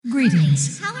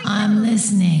Greetings. I'm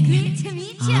listening. Good to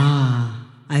meet you.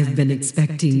 I've been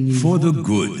expecting you. For the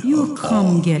good. You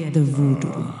come get the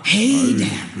voodoo. Hey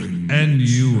there. And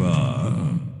you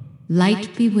are?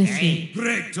 Light be with you.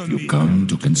 You come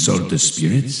to consult the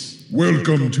spirits?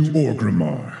 Welcome to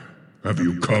Orgrimmar. Have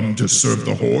you come to serve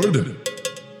the Horde?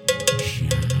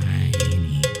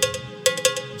 Shiny.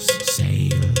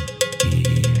 Sail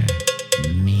here.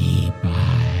 Me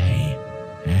buy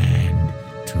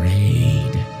and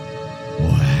trade.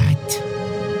 What?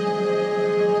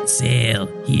 Sail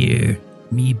here,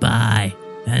 me buy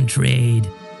and trade.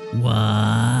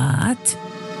 What?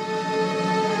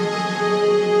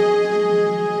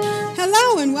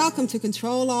 Hello and welcome to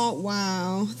Ctrl Alt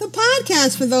WoW, the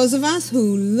podcast for those of us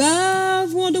who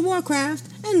love World of Warcraft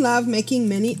and love making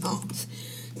many alts.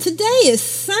 Today is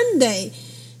Sunday,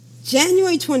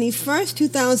 January 21st,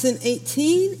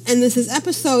 2018, and this is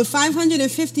episode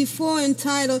 554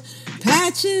 entitled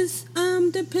Patches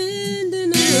I'm Depending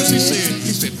on. He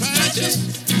said, Patches,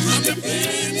 I'm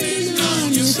depending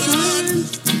on your son.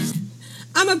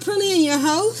 I'm Aprillian, your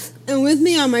host, and with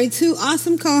me are my two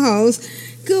awesome co-hosts.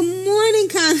 Good morning,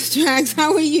 Constructs.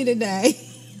 How are you today?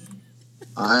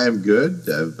 I'm good.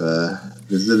 I've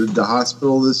visited the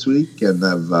hospital this week, and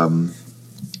I've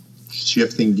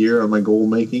shifting gear on my goal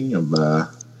making. I'm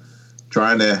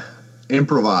trying to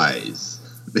improvise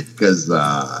because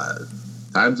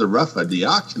times are rough at the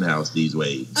auction house these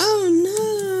ways. Oh,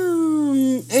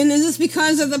 no. And is this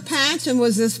because of the patch, or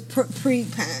was this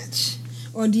pre-patch?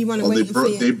 Or do you want to wait and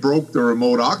see it? They broke the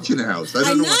remote auction house.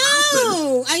 I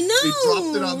know. I know. They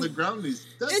dropped it on the ground and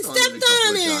stepped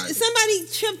on it. Somebody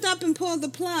tripped up and pulled the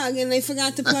plug, and they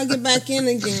forgot to plug it back in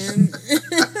again.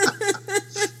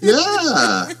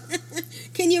 Yeah.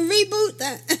 Can you reboot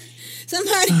that?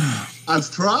 Somebody.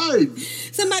 I've tried.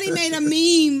 Somebody made a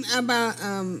meme about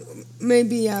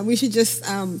maybe we should just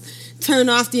turn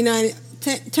the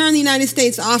United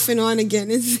States off and on again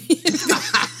and see if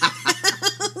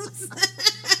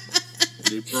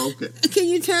They broke it. Can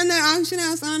you turn the auction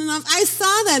house on and off? I saw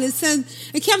that.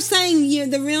 It kept saying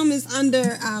the realm is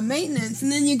under maintenance,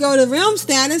 and then you go to realm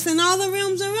status, and all the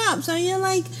realms are up. So you're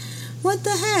like, what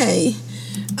the hey?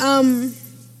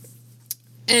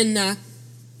 And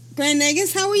Grand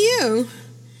Negus, how are you?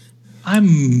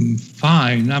 I'm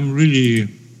fine. I'm really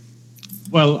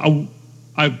well.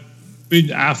 I've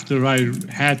been after I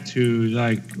had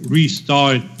to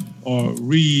restart or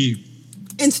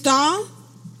install.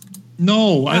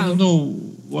 No, I don't know.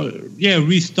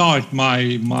 Restart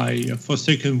my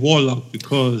Forsaken Warlock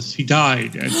because he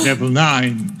died at level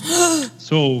 9.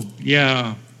 So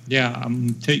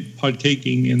I'm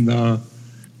partaking in the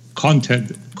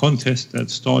contest that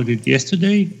started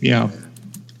yesterday. Yeah.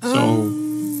 So.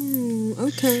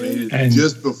 Okay. And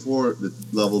just before the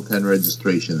level 10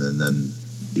 registration, and then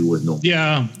he was no.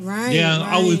 Yeah. Right. Yeah,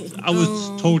 right. I was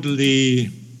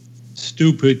totally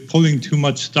stupid, pulling too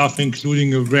much stuff,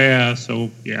 including a rare.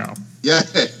 So yeah. Yeah,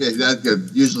 that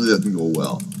usually doesn't go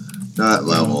well. Not at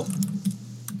level.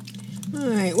 All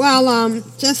right. Well,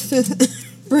 just to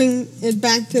bring it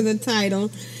back to the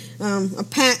title, a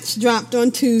patch dropped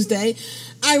on Tuesday.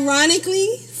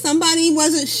 Ironically, somebody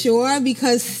wasn't sure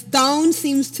because Stone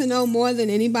seems to know more than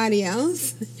anybody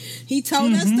else. He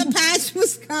told us the patch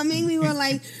was coming. We were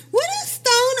like, what is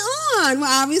Stone on?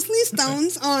 Well, obviously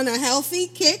Stone's on a healthy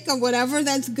kick or whatever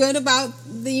that's good about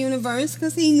the universe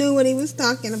because he knew what he was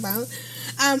talking about.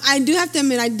 I do have to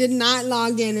admit I did not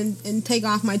log in and take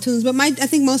off my tunes, but I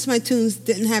think most of my tunes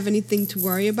didn't have anything to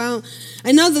worry about.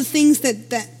 I know the things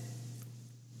that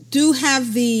do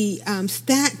have the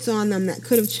stats on them that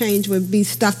could have changed would be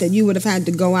stuff that you would have had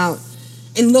to go out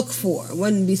and look for. It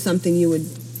wouldn't be something you would,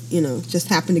 just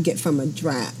happen to get from a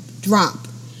drop.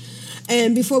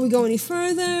 And before we go any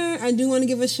further, I do want to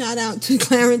give a shout out to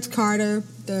Clarence Carter,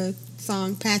 the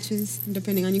song Patches,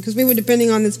 depending on you, because we were depending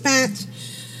on this patch.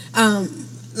 I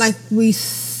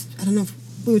don't know if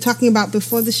we were talking about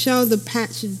before the show, the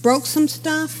patch broke some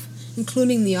stuff,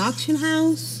 including the auction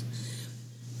house.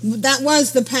 That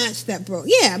was the patch that broke.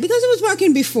 Yeah, because it was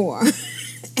working before.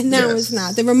 And now it's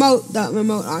not. The remote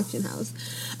auction house.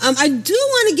 I do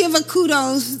want to give a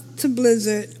kudos to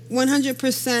Blizzard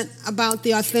 100% about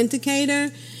the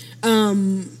authenticator.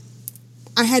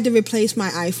 I had to replace my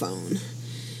iPhone.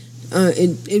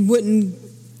 It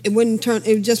wouldn't turn.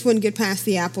 It just wouldn't get past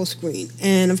the Apple screen.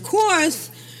 And of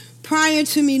course, prior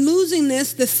to me losing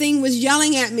this, the thing was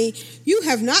yelling at me, "You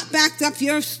have not backed up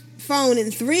your phone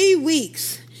in 3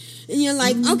 weeks." And you're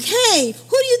like, okay,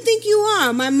 who do you think you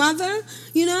are? My mother?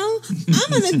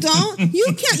 I'm an adult. You're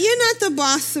not the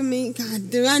boss of me. God,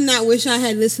 do I not wish I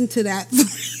had listened to that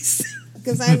voice?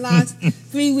 because I lost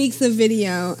 3 weeks of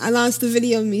video. I lost the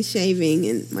video of me shaving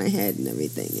and my head and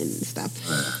everything and stuff.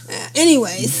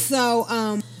 Anyway, so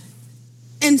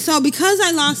and so because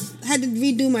I had to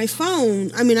redo my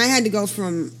phone. I mean, I had to go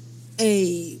from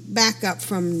a backup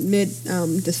from mid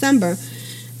December.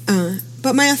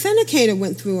 But my authenticator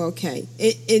went through okay.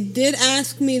 It did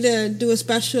ask me to do a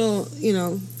special,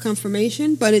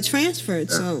 confirmation, but it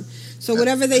transferred. So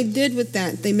whatever they did with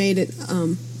that, they made it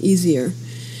easier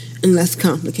and less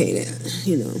complicated.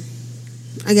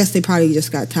 I guess they probably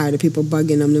just got tired of people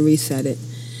bugging them to reset it.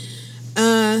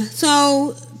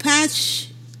 So patch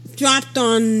dropped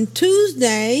on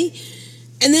Tuesday,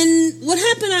 and then what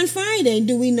happened on Friday?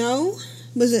 Do we know?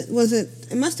 Was it?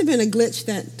 It must have been a glitch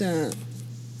that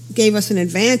gave us an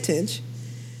advantage.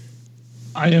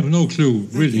 I have no clue,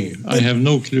 really. Okay. I have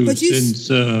no clue but since,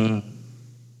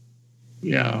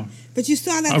 yeah. But you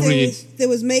saw that there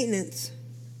was maintenance.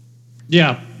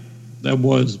 Yeah, there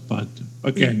was, but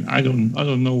again, I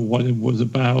don't know what it was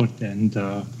about, and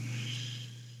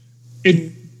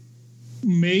it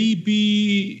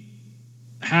maybe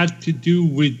had to do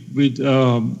with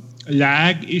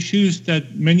lag issues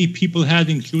that many people had,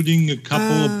 including a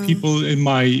couple of people in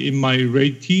my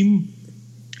raid team.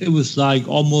 It was like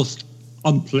almost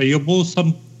unplayable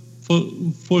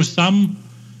for some,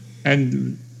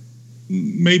 and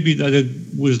maybe that it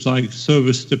was like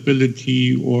server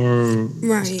stability or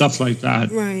stuff like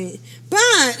that. Right,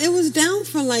 but it was down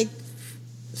for like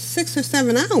 6 or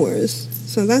 7 hours,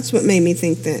 so that's what made me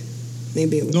think that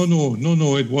maybe it was.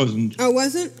 No, it wasn't. Oh,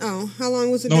 wasn't? Oh, how long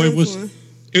was it down for?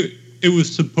 It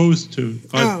was supposed to,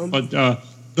 but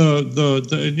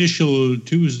the initial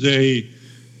Tuesday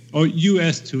or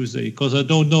US Tuesday, because I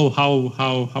don't know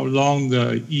how long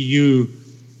the EU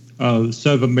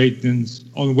server maintenance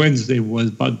on Wednesday was,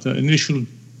 but the initial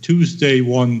Tuesday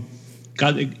one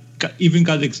got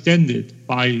extended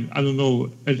by, I don't know,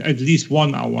 at least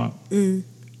 1 hour.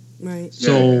 Right.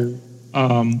 So,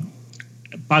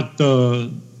 but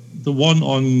the one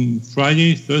on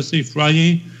Thursday,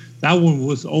 Friday, that one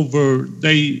was over.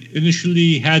 They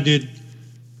initially had it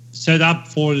set up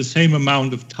for the same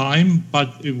amount of time, but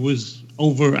it was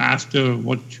over after,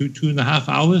 2.5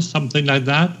 hours, something like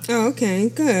that. Oh, okay,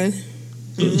 good.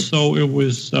 So it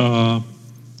was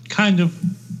kind of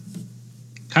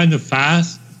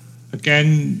fast.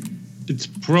 Again, it's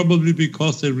probably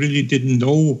because they really didn't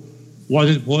know what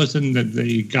it was and that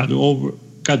they got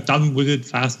done with it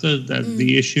faster, that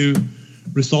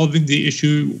resolving the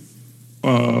issue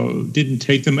didn't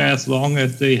take them as long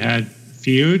as they had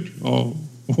feared or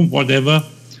whatever.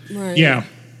 Right. Yeah.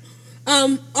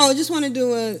 I just want to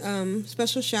do a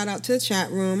special shout out to the chat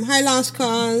room. Hi, Lost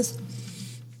Cause.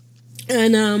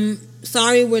 And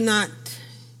sorry we're not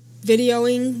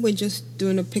videoing. We're just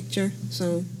doing a picture.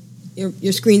 So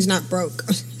your screen's not broke.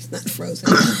 It's not frozen.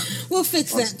 We'll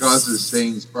fix that. Cause is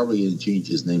saying he's probably going to change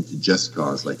his name to Just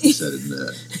Cause, like he said in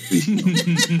the video.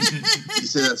 He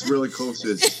said that's really close to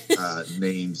his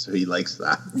name, so he likes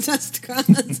that. Just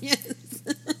Cause, yes.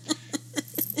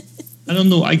 I don't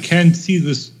know. I can't see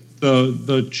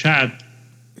the chat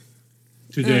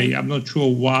today. I'm not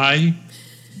sure why.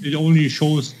 It only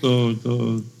shows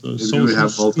the social we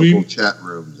have multiple stream. chat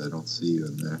rooms. I don't see you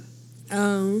in there.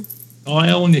 Oh. Oh,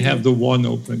 I only have the one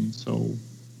open, so.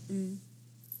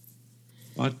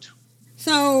 But.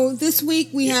 So this week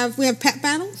we have pet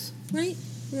battles, right?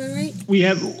 Right.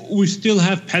 We still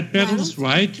have pet battles,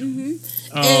 right?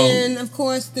 Mm-hmm. And of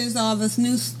course, there's all this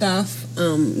new stuff.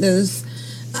 There's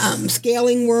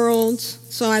scaling worlds.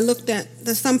 So I looked at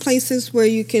there's some places where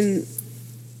you can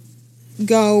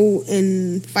go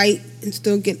and fight and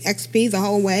still get XP the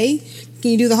whole way.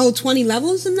 Can you do the whole 20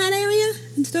 levels in that area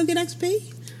and still get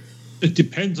XP? It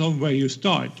depends on where you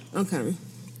start. Okay.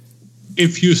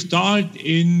 If you start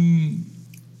in,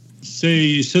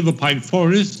 say, Silver Pine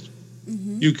Forest,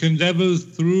 you can level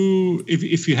through,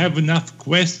 if you have enough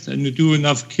quests and you do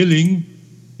enough killing,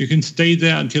 you can stay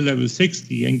there until level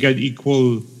 60 and get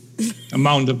equal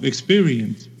amount of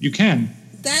experience. You can.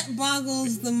 That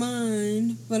boggles the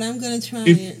mind, but I'm going to try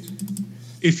it.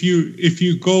 If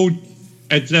you go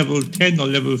at level 10 or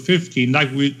level 15,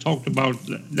 like we talked about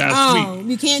last week. Oh,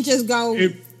 you can't just go.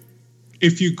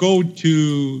 If you go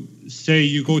to, say,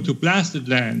 you go to Blasted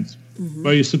Lands,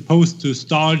 where you're supposed to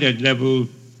start at level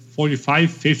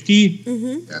 45, 50,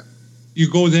 you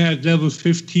go there at level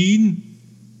 15,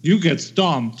 you get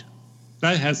stomped.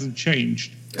 That hasn't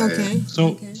changed. Okay.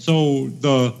 So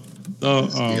the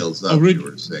scales up, you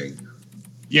were saying.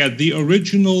 Yeah, the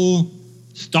original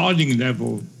starting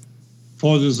level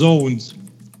for the zones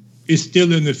is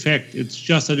still in effect. It's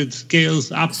just that it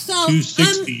scales up to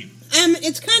 60. And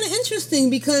it's kind of interesting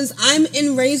because I'm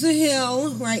in Razor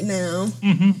Hill right now,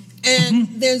 and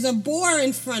there's a boar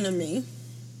in front of me,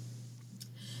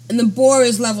 and the boar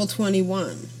is level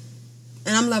 21,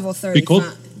 and I'm level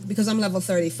 35 because I'm level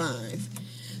 35.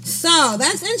 So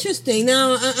that's interesting.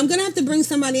 Now I'm gonna have to bring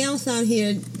somebody else out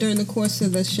here during the course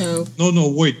of the show. No,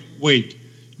 wait.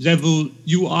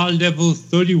 You are level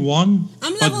 31.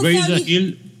 I'm level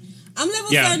 30. I'm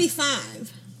level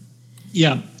 35.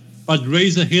 Yeah, but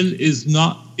Razor Hill is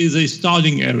a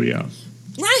starting area.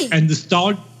 Right. And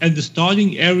the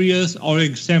starting areas are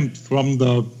exempt from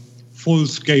the full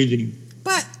scaling.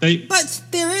 But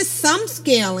there is some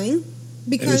scaling.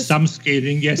 Because there is some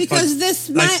scaling, yes. Because this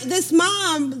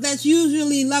mob that's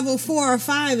usually level 4 or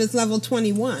 5 is level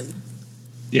 21.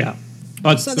 Yeah,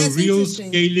 but so the real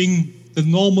scaling, the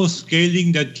normal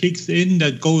scaling that kicks in,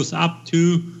 that goes up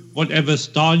to whatever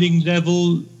starting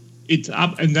level it's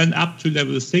up, and then up to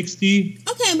level 60.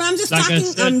 Okay, but I'm just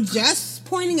I'm just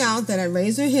pointing out that at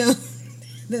Razor Hill,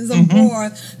 there's a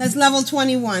boar that's level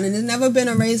 21, and there's never been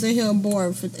a Razor Hill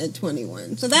boar at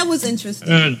 21. So that was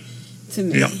interesting to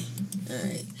me. Yeah. All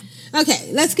right.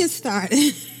 Okay, let's get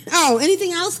started. Oh,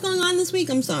 anything else going on this week?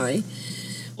 I'm sorry.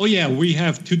 Oh, yeah, we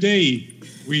have the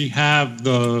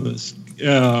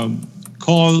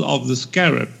Call of the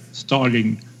Scarab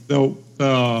starting.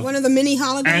 One of the mini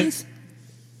holidays?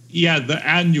 The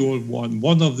annual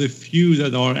one of the few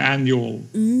that are annual.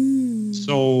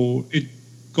 So it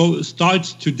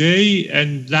starts today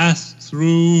and lasts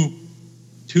through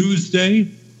Tuesday.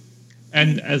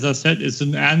 And as I said, it's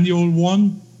an annual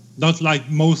one. Not like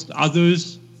most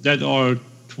others that are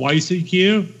twice a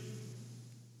year.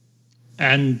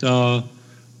 And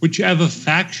whichever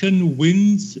faction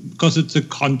wins, because it's a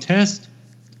contest,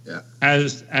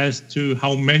 as to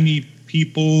how many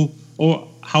people or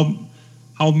how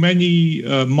many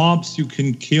mobs you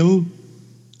can kill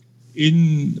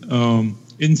in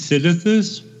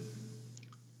Silithus.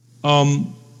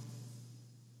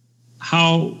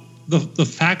 How the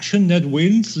faction that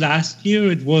wins last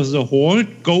year, it was the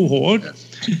Horde, Go Horde.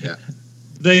 Yeah.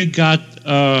 They get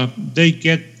the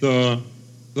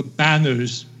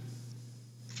banners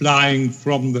flying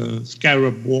from the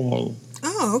Scarab Wall.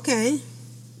 Oh, okay.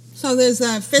 So there's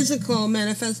a physical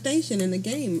manifestation in the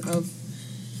game of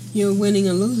you winning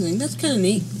and losing. That's kind of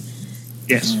neat.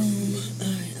 Yes.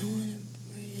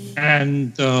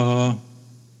 And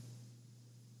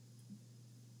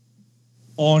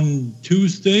on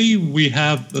Tuesday, we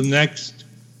have the next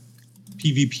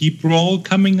PvP brawl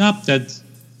coming up. That's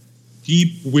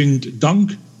Deep Wind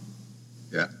Dunk.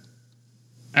 Yeah.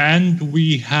 And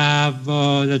we have,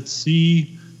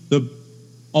 obviously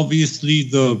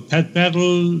the pet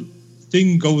battle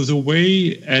thing goes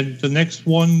away, and the next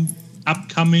one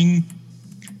upcoming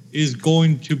is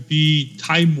going to be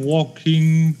Time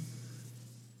Walking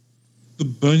the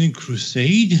Burning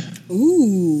Crusade.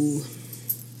 Ooh.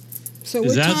 So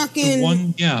we're talking the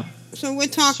one? Yeah. So we're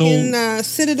talking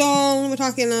Citadel. We're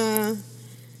talking no.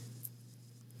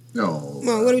 Well,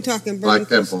 what are we talking? Black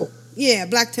Temple. Yeah,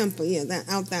 Black Temple. Yeah,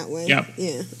 out that way. Yeah.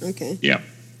 Yeah. Okay. Yeah.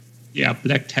 Yeah.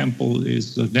 Black Temple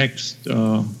is the next. There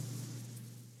are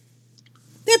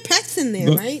pets in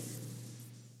there, right?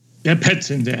 There are pets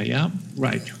in there. Yeah.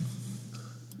 Right.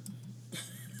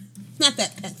 Not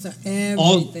that pets are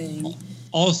everything.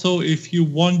 Also, if you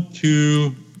want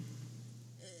to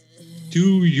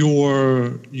do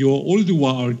your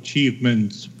Ulduar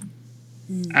achievements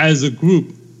as a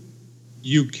group,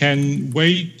 you can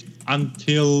wait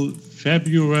until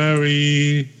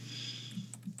February.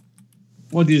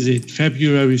 What is it?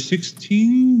 February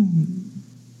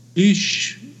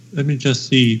 16-ish? Let me just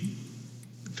see.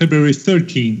 February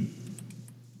 13.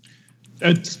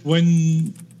 That's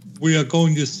when we are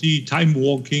going to see Time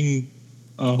Walking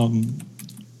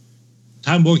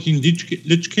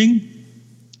Lich King.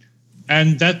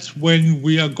 And that's when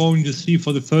we are going to see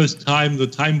for the first time the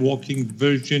Time Walking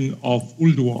version of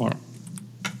Ulduar.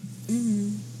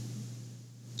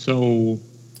 So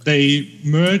they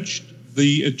merged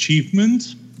the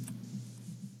achievements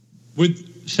with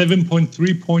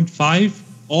 7.3.5.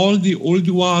 All the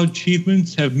Ulduar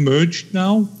achievements have merged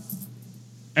now.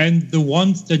 And the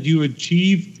ones that you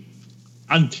achieved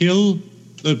until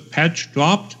the patch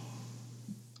dropped,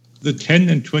 the 10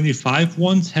 and 25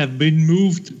 ones have been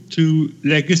moved to the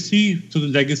Legacy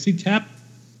tab.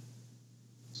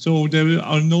 So there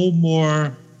are no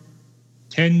more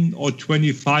 10 or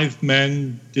 25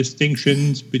 man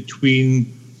distinctions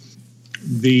between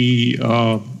the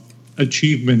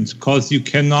achievements, because you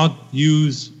cannot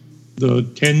use the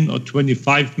 10 or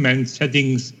 25 man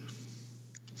settings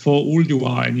for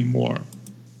Ulduar anymore.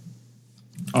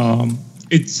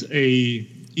 It's a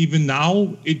even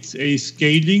now, it's a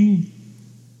scaling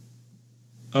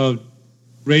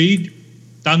raid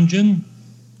dungeon.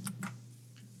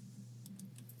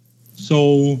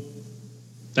 So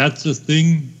that's the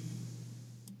thing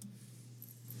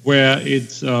where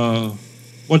it's,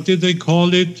 what did they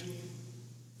call it?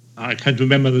 I can't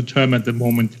remember the term at the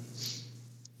moment.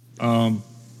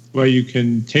 Where you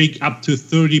can take up to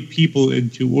 30 people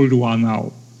into Ulduar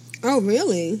now. Oh,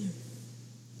 really?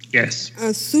 Yes.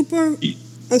 A super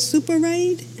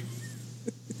raid?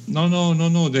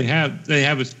 No. They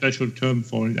have a special term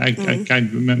for it. I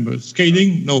can't remember.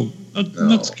 Scaling? No,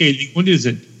 not scaling. What is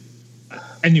it?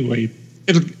 Anyway,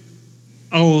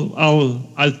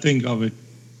 I'll think of it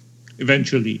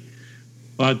eventually.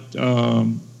 But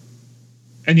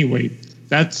anyway,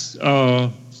 that's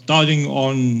starting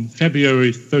on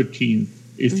February 13th.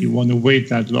 If you want to wait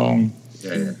that long.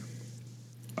 Yeah.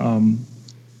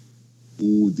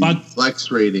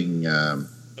 Flex rating. Stone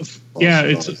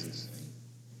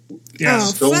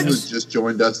has just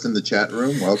joined us in the chat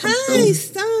room. Welcome, Hi,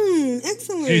 Stone.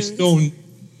 Excellent. Hey,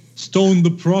 Stone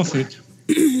the Prophet.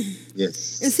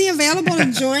 Yes. Is he available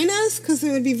to join us? Because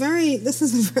this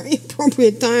is a very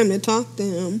appropriate time to talk to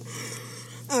him.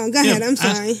 Go ahead. I'm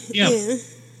sorry.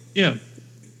 Yeah.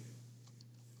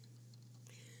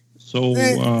 So,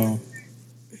 all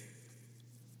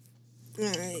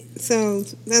right. So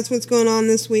that's what's going on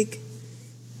this week.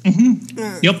 Mm-hmm.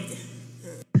 Right. Yep.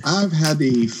 I've had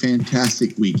a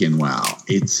fantastic week in WoW.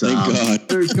 It's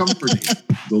very comforting.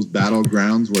 Those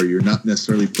battlegrounds where you're not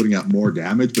necessarily putting out more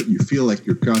damage, but you feel like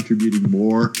you're contributing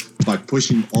more by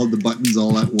pushing all the buttons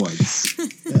all at once.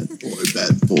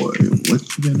 Bad boy.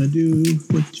 What you gonna do?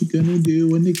 What you gonna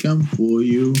do when they come for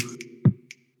you?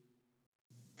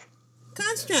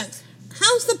 Construct,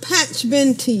 how's the patch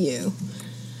been to you?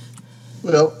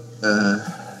 Well,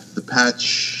 the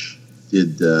patch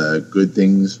did good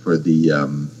things for the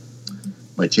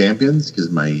my champions, because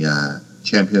my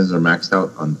champions are maxed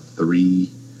out on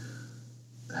three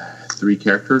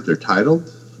characters. They're titled,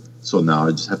 so now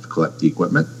I just have to collect the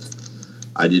equipment.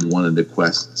 I did one of the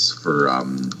quests for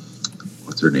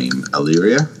what's her name,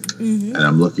 Illyria, and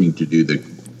I'm looking to do the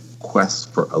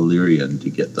quest for Illyrian to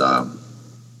get the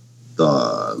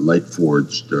light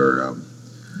forged, or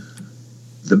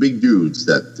the big dudes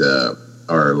that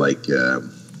are like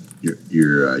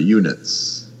your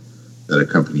units that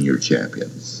accompany your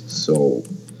champions. So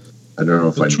I don't know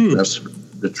if I need rep.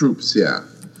 The troops, yeah.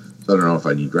 So I don't know if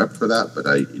I need rep for that, but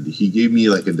he gave me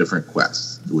like a different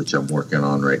quest, which I'm working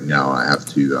on right now. I have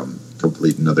to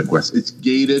complete another quest. It's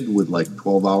gated with like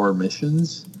 12-hour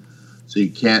missions, so you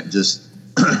can't just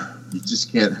you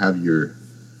just can't have your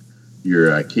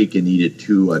cake and eat it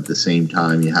too at the same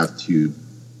time. You have to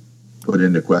put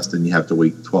in the quest, and you have to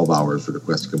wait 12 hours for the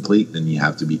quest to complete, and you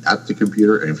have to be at the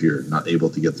computer, and if you're not able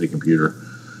to get to the computer,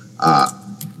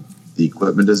 the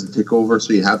equipment doesn't take over,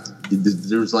 so you have to,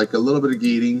 there's like a little bit of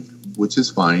gating, which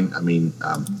is fine. I mean,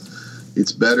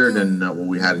 it's better than what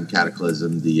we had in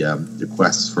Cataclysm, the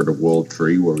quests for the World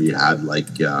Tree, where we had like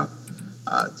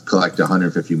collect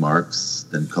 150 marks,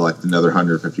 then collect another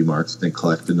 150 marks, then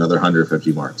collect another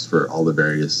 150 marks for all the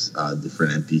various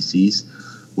different NPCs,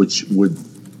 which would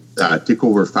take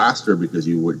over faster because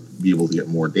you would be able to get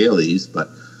more dailies. But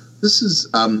this is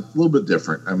a little bit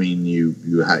different. I mean, you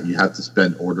have to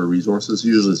spend order resources.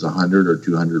 Usually it's 100 or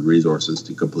 200 resources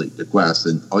to complete the quest,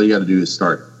 and all you got to do is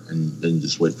start and then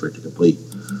just wait for it to complete.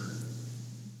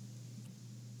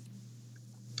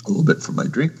 A little bit for my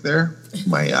drink there,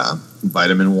 my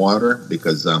vitamin water,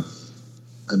 because I'm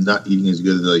not eating as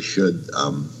good as I should.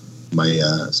 My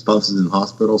spouse is in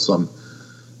hospital, so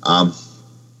I'm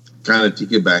kind of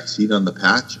take a back seat on the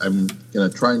patch. I'm going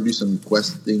to try and do some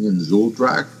questing in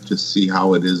Zuldrak to see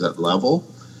how it is at level.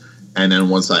 And then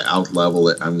once I out-level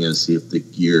it, I'm going to see if the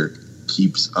gear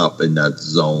keeps up in that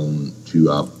zone to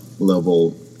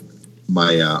level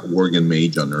my Worgen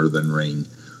Mage on Earthen Ring,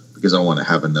 because I want to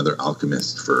have another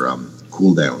Alchemist for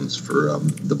cooldowns for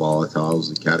the Volatiles,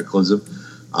 the Cataclysm.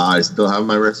 I still have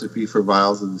my recipe for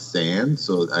Vials of the Sand,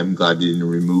 so I'm glad you didn't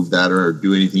remove that or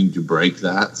do anything to break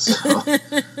that. So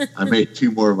I made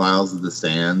 2 more Vials of the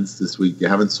Sands this week. They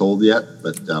haven't sold yet,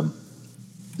 but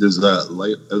there's a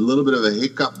little bit of a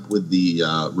hiccup with the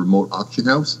remote auction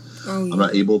house. Oh, yeah. I'm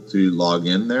not able to log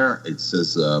in there. It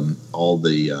says all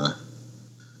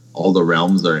the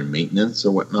realms are in maintenance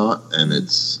or whatnot, and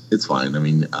it's fine. I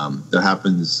mean, that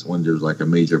happens when there's like a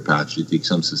major patch. You take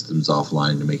some systems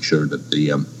offline to make sure that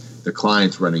the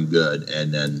client's running good,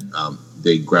 and then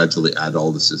they gradually add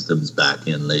all the systems back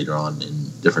in later on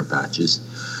in different patches.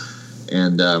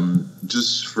 And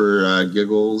just for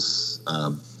giggles,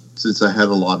 since I had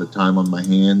a lot of time on my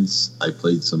hands, I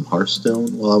played some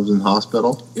Hearthstone while I was in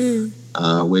hospital,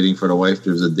 waiting for the wife.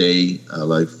 There was a day,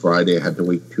 like Friday, I had to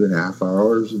wait 2.5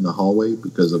 hours in the hallway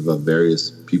because of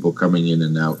various people coming in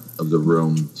and out of the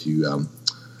room to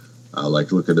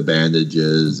like look at the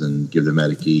bandages and give the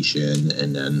medication.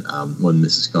 And then when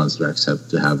Mrs. Constructs have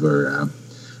to have her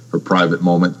private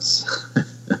moments,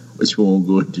 which we won't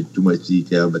go into too much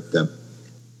detail, but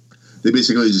they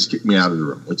basically just kicked me out of the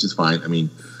room, which is fine. I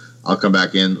mean, I'll come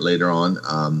back in later on.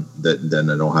 Then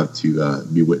I don't have to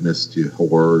be witness to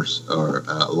horrors or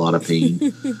a lot of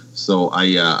pain. So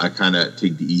I kind of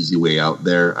take the easy way out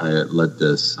there. I let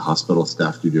the hospital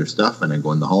staff do their stuff, and I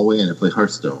go in the hallway and I play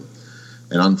Hearthstone.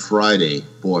 And on Friday,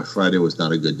 Friday was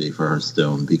not a good day for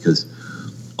Hearthstone because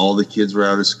all the kids were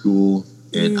out of school,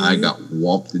 and I got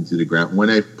whomped into the ground. When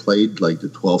I played like the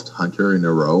 12th Hunter in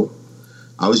a row,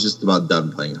 I was just about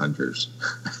done playing Hunters.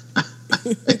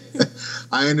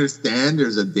 I understand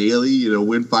there's a daily,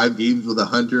 win 5 games with a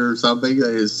Hunter or something.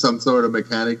 There's some sort of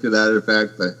mechanic to that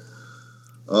effect. But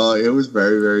it was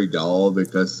very, very dull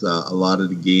because a lot of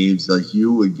the games, like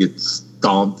you would get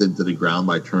stomped into the ground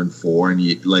by turn 4, and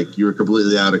you're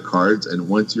completely out of cards. And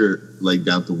once you're like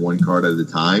down to 1 card at a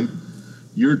time,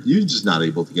 you're just not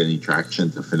able to get any traction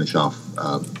to finish off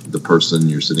the person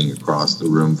you're sitting across the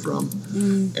room from.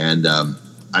 And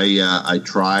I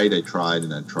tried, and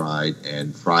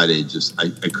Friday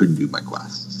I couldn't do my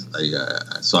quests.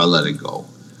 So I let it go.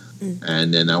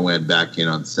 And then I went back in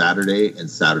on Saturday, and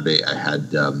Saturday I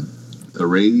had the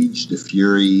Rage, the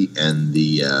Fury, and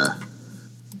the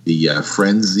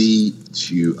Frenzy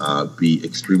to be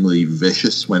extremely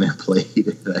vicious when I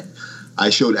played. I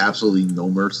showed absolutely no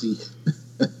mercy.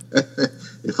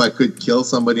 If I could kill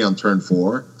somebody on turn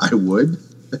 4, I would.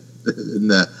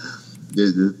 And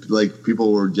like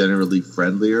people were generally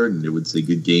friendlier and they would say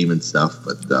good game and stuff.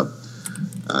 But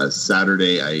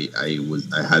Saturday I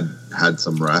had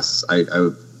some rest.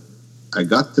 I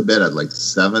got to bed at like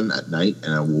 7 at night,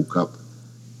 and I woke up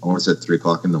almost at 3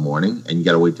 o'clock in the morning, and you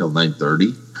got to wait till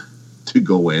 9:30 to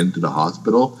go into the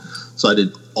hospital. So I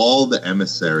did all the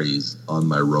emissaries on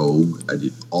my rogue. I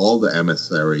did all the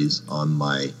emissaries on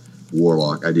my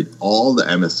warlock. I did all the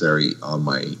emissary on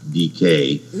my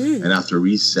DK. And after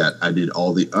reset, I did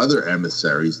all the other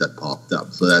emissaries that popped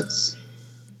up. So that's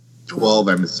 12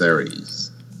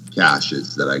 emissaries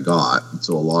caches that I got.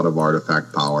 So a lot of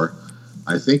artifact power.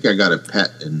 I think I got a pet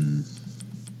in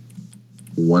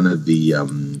one of the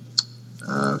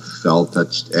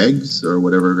fell-touched eggs or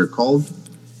whatever they're called.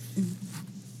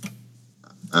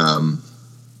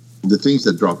 The things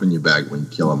that drop in your bag when you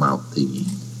kill them out thingy.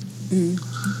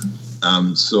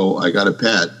 So I got a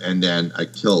pet, and then I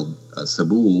killed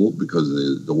Sabul because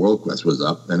the world quest was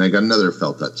up, and I got another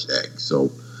fell-touched egg.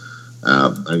 So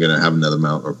I'm going to have another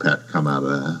mount or pet come out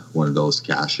of one of those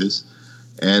caches.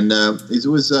 And it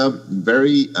was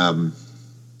very...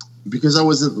 because I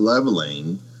wasn't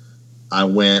leveling, I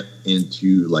went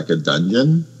into like a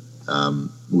dungeon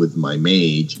with my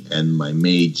mage, and my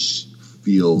mage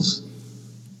feels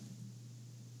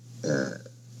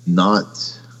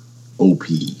not OP.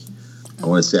 I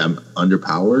want to say I'm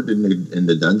underpowered in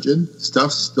the dungeon.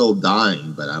 Stuff's still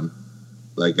dying, but I'm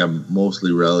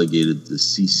mostly relegated to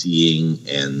CCing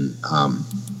and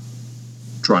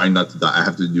trying not to die. I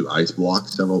have to do ice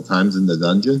blocks several times in the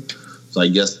dungeon. So I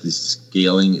guess the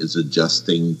scaling is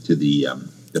adjusting to the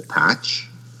patch.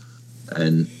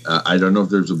 And I don't know if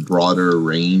there's a broader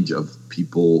range of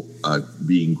people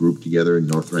being grouped together in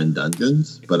Northrend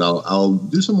dungeons, but I'll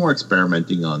do some more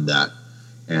experimenting on that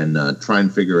and try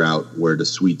and figure out where the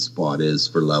sweet spot is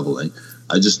for leveling.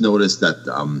 I just noticed that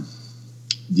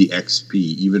the XP,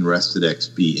 even rested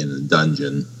XP in a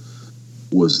dungeon,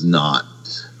 was not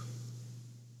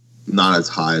as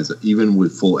high as, even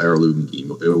with full heirloom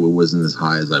game, it wasn't as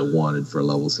high as I wanted for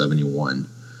level 71.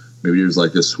 Maybe there's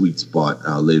like a sweet spot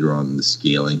later on in the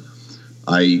scaling.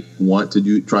 I want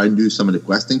to try and do some of the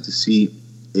questing to see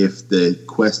if the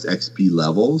quest XP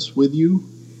levels with you,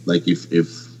 like if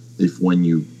when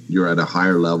you're at a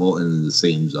higher level and in the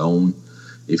same zone,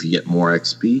 if you get more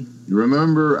XP. You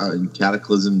remember in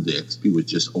Cataclysm, the XP was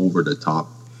just over the top,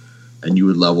 and you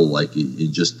would level like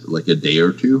in just like a day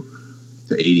or two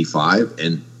to 85.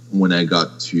 And when I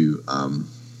got to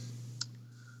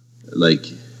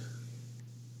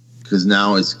because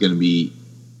now it's going to be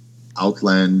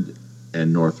Outland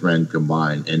and Northrend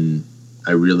combined, and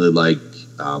I really like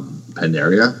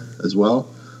Pandaria as well.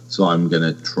 So I'm going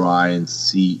to try and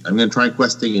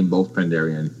questing in both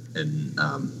Pandaria and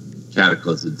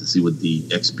Cataclysm to see what the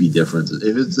XP difference is.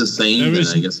 If it's the same, then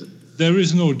I guess... There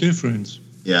is no difference.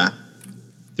 Yeah?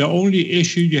 The only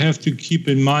issue you have to keep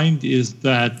in mind is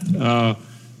that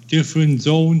different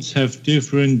zones have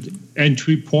different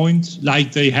entry points,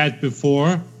 like they had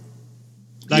before.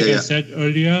 Like I said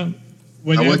earlier,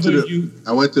 I went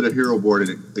to the hero board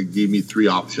and it gave me 3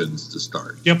 options to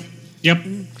start. Yep.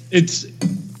 It's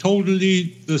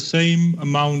totally the same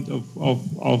amount of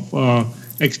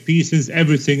XP since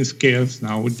everything scales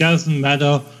now. It doesn't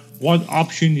matter what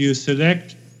option you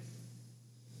select.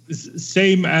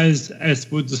 Same as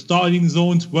with the starting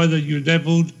zones, whether you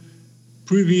leveled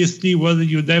previously, whether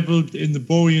you leveled in the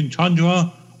Borean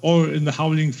Tundra or in the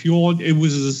Howling Fjord, it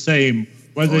was the same.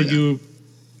 Whether you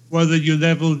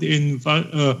leveled in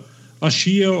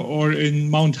Vashir or in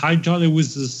Mount Hyjal, it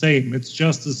was the same. It's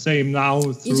just the same now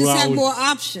throughout. You just have more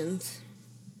options.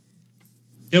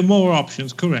 There are more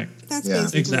options, correct. That's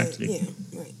basically exactly. It.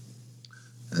 Yeah, right.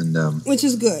 And which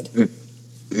is good.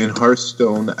 In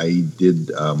Hearthstone, I did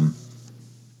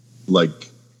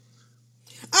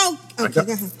Oh, okay.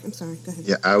 Go ahead. I'm sorry. Go ahead.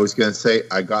 Yeah, I was gonna say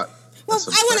I got. Well,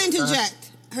 I want to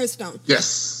interject, Hearthstone.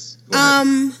 Yes.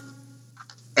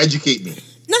 Educate me.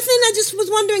 Nothing. I just was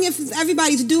wondering if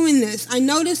everybody's doing this. I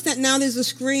noticed that now there's a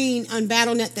screen on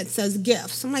BattleNet that says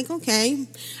gifts. I'm like, okay.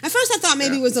 At first, I thought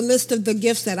maybe it was a list of the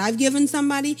gifts that I've given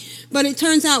somebody, but it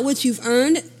turns out what you've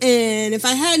earned. And if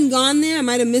I hadn't gone there, I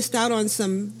might have missed out on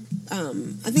some.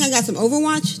 I think I got some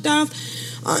Overwatch stuff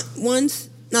once.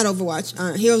 Not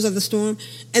Overwatch. Heroes of the Storm,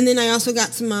 and then I also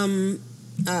got some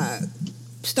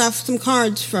stuff, some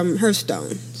cards from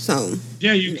Hearthstone. So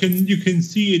yeah, you can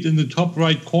see it in the top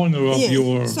right corner of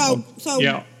your. So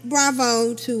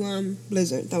bravo to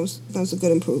Blizzard. That was a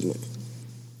good improvement.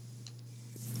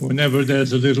 Whenever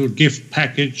there's a little gift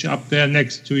package up there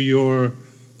next to your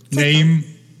name,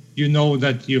 you know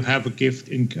that you have a gift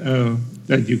in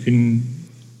that you can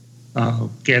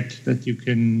get, that you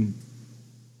can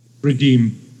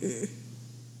redeem.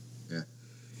 Yeah.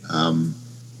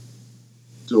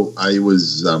 So I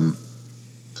was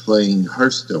playing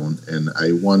Hearthstone, and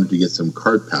I wanted to get some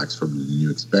card packs from the new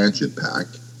expansion pack.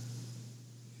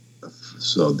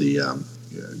 So the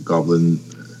Goblin,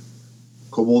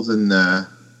 Kobolds, and I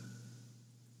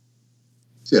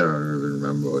don't even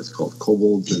remember what it's called.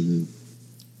 Kobolds and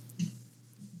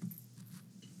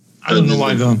I don't know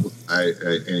either.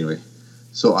 Anyway,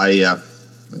 so I'm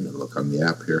gonna look on the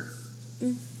app here.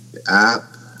 The app,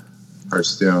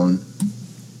 Hearthstone.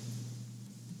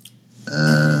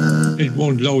 It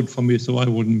won't load for me, so I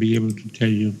wouldn't be able to tell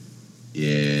you.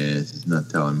 Yes, it's not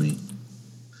telling me.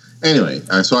 Anyway,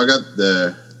 so I got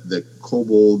the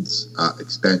Kobolds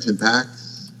expansion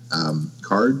packs,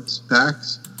 cards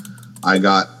packs. I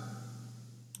got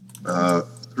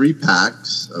 3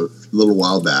 packs a little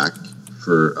while back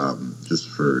for just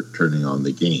for turning on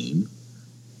the game,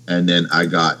 and then I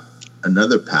got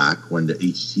another pack when the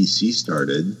HTC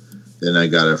started. Then I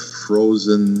got a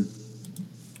Frozen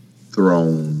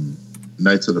Throne,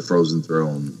 Knights of the Frozen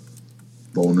Throne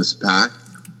bonus pack.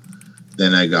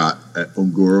 Then I got an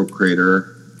Ungoro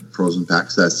Crater Frozen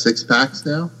pack. So that's 6 packs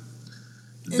now.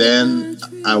 Then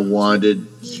I wanted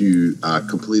to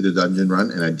complete a dungeon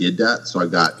run, and I did that. So I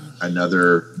got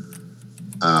another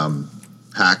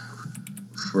pack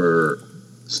for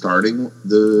starting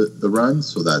the run.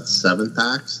 So that's 7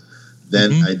 packs.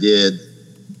 Then I did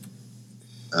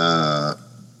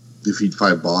defeat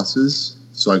 5 bosses.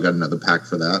 So I got another pack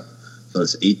for that. So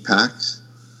that's 8 packs.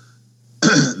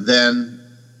 Then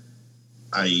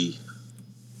I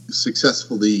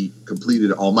successfully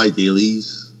completed all my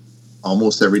dailies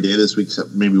almost every day this week,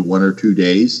 except maybe 1 or 2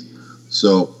 days.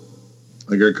 So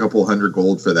I got a couple $100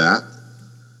 gold for that.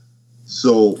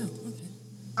 So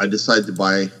I decided to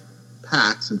buy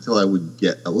packs until I would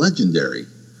get a legendary.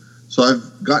 So I've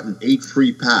gotten 8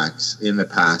 free packs in the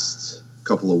past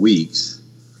couple of weeks.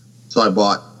 So I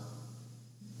bought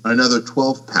another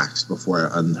 12 packs before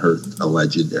I unearthed a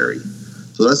legendary.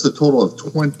 So that's a total of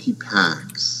 20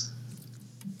 packs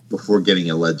before getting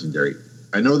a legendary.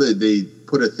 I know that they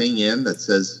put a thing in that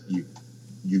says you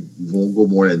won't go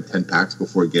more than 10 packs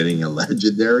before getting a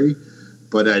legendary,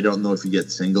 but I don't know if you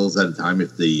get singles at a time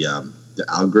if the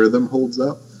algorithm holds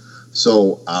up.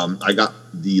 So I got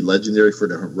the legendary for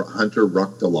the Hunter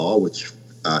Ruck the Law, which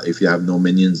if you have no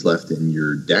minions left in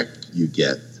your deck, you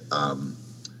get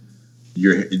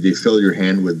they fill your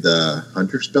hand with the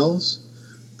Hunter spells.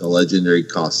 The legendary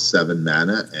costs 7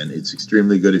 mana, and it's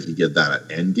extremely good if you get that at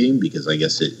endgame because I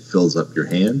guess it fills up your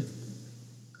hand.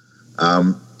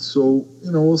 So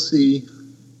we'll see.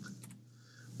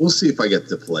 We'll see if I get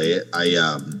to play it.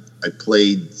 I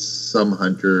played some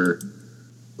Hunter.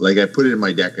 Like I put it in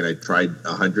my deck and I tried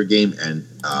a Hunter game, and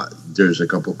there's a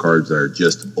couple cards that are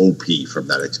just OP from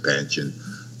that expansion.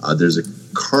 There's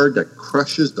card that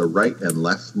crushes the right and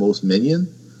leftmost minion.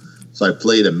 So I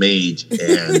played a mage,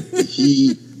 and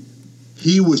he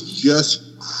was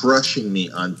just crushing me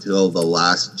until the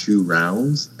last 2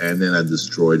 rounds, and then I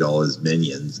destroyed all his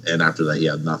minions. And after that, he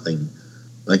had nothing.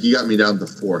 Like, he got me down to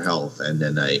 4 health, and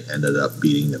then I ended up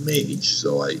beating the mage.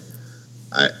 So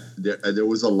there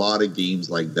was a lot of games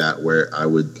like that where I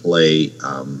would play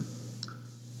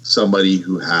somebody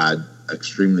who had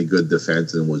extremely good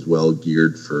defense and was well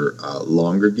geared for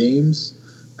longer games.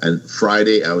 And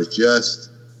Friday, I was just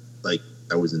like,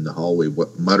 I was in the hallway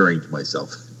muttering to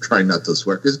myself, trying not to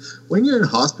swear. Because when you're in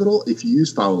hospital, if you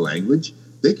use foul language,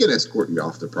 they can escort you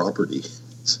off the property.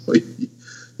 So you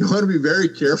want to be very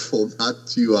careful not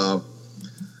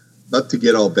to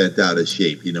get all bent out of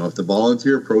shape. You know, if the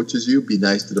volunteer approaches you, be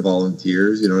nice to the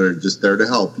volunteers. You know, they're just there to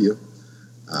help you.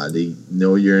 They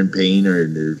know you're in pain or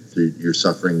you're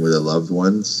suffering with a loved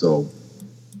one. So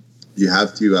you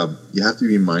have to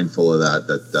be mindful of that.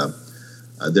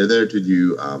 They're there to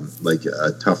do like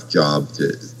a tough job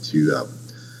to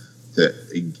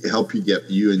help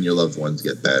you and your loved ones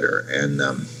get better. And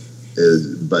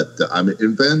but I'm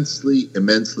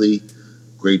immensely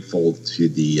grateful to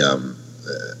the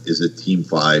Team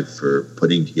 5 for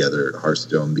putting together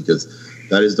Hearthstone, because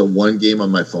that is the one game on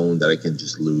my phone that I can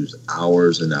just lose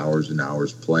hours and hours and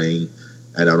hours playing,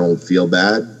 and I don't feel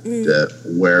bad. To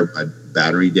wear my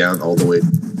battery down all the way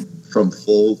from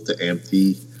full to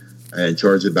empty, and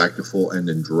charge it back to full, and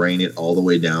then drain it all the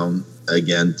way down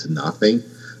again to nothing.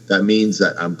 That means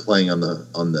that I'm playing on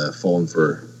the phone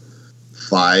for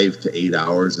 5 to 8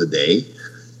 hours a day,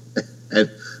 and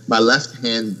my left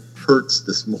hand hurts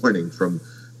this morning from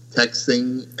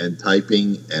texting and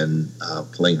typing and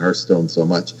playing Hearthstone so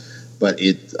much. But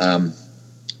it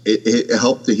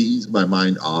helped to ease my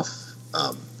mind off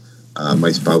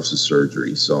my spouse's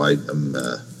surgery, so I'm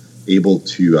able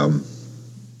to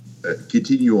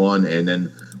continue on. And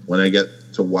then when I get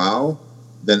to WoW,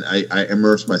 then I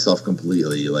immerse myself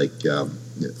completely. Like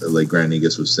Grand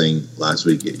Negus was saying last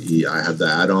week, I have the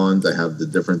add-ons, I have the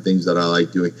different things that I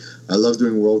like doing. I love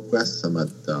doing world quests. I'm at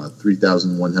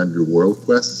 3,100 world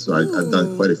quests, so I've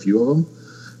done quite a few of them.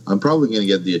 I'm probably going to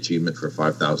get the achievement for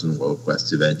 5,000 world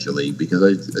quests eventually, because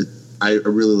I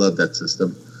really love that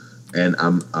system. And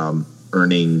I'm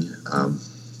earning,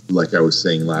 like I was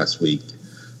saying last week,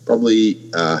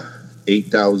 probably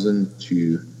 8,000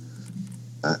 to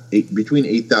between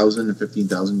 8,000 and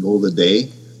 15,000 gold a day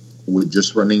with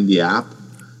just running the app.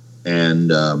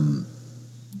 And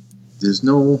there's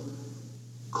no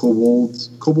kobolds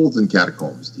and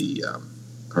catacombs. The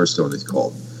Hearthstone is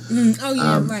called.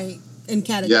 Right. And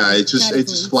catacombs. Yeah, it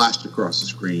just flashed across the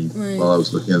screen while I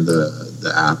was looking at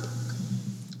the app,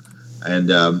 and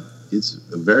it's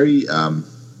very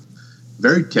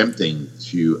very tempting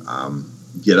to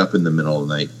get up in the middle of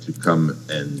the night to come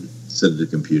and sit at the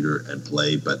computer and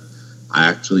play, but I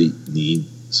actually need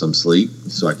some sleep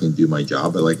so I can do my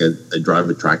job. I drive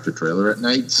a tractor trailer at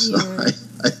night, so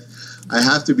I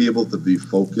have to be able to be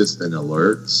focused and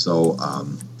alert. So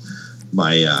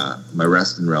my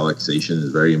rest and relaxation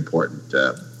is very important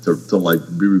to like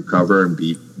recover and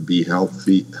be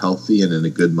healthy and in a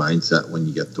good mindset when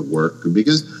you get to work,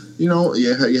 because you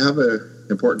have a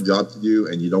important job to do,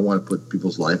 and you don't want to put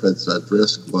people's life at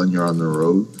risk when you're on the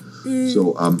road.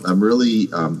 So I'm really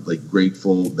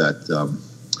grateful that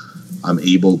I'm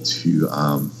able to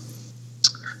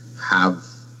have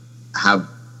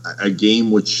a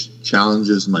game which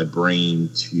challenges my brain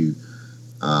to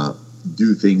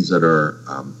do things that are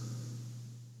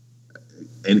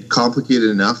and complicated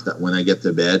enough that when I get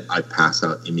to bed, I pass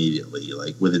out immediately.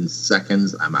 Like within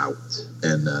seconds, I'm out,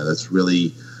 and that's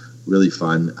really, really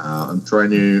fun. I'm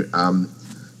trying to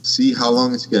see how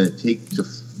long it's going to take to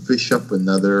fish up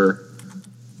another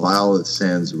Violet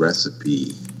Sands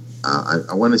recipe.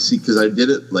 I want to see, because I did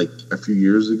it like a few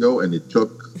years ago, and it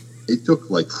took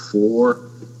like 4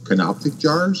 canoptic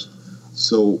jars.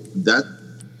 So that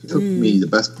took me the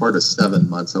best part of 7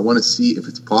 months. I want to see if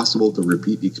it's possible to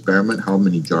repeat the experiment, how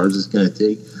many jars it's going to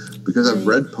take, because I've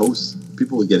read posts,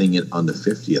 people are getting it on the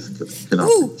 50th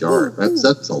canoptic jar.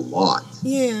 That's a lot.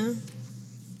 Yeah.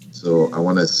 So I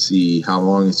want to see how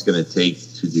long it's going to take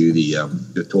to do the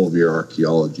 12-year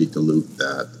archaeology to loot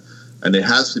that. And it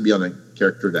has to be on a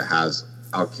character that has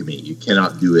alchemy. You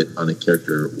cannot do it on a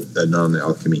character, a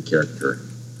non-alchemy character.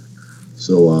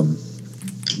 So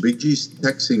Big G's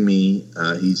texting me.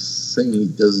 He's saying he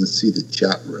doesn't see the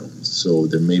chat room, so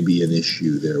there may be an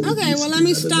issue there. Okay, well, let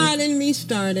me start and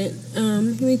restart it.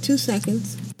 Give me 2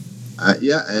 seconds.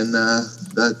 Yeah, and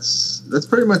that's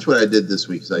pretty much what I did this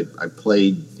week. I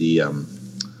played the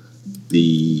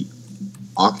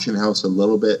auction house a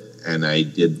little bit, and I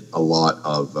did a lot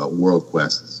of world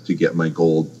quests to get my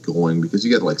gold going, because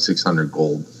you get like 600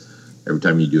 gold every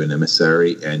time you do an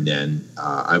emissary. And then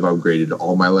I've upgraded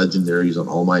all my legendaries on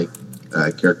all my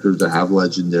characters that have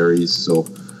legendaries. So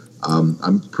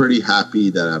I'm pretty happy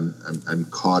that I'm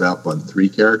caught up on 3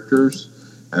 characters,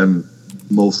 and I'm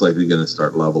most likely going to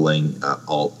start leveling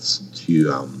alts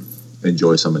to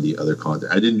enjoy some of the other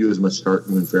content. I didn't do as much Dark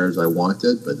Moon Fair as I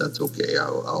wanted, but that's okay.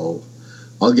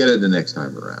 I'll get it the next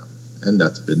time around. And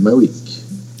that's been my week.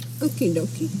 Okie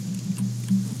dokie.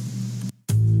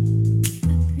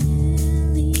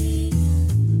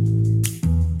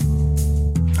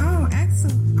 Oh,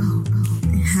 excellent. Oh,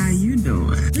 how you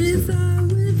doing?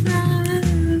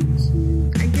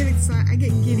 I get excited. I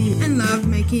get giddy and love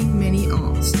making mini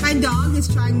alts. My dog is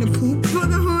trying to poop for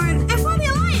the Horde and for the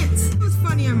Alliance. It was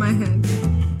funny in my head.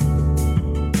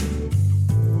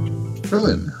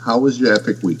 Krillin, how was your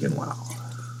epic weekend? WoW.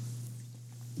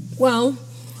 Well,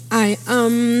 I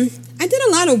did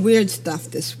a lot of weird stuff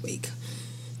this week.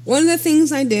 One of the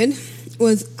things I did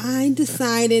was I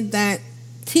decided that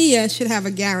Tia should have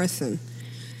a garrison.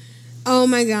 Oh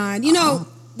my God. You know,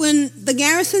 when the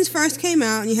garrisons first came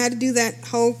out and you had to do that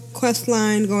whole quest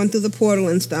line going through the portal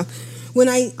and stuff, when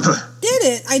I did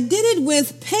it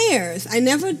with pairs. I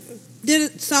never did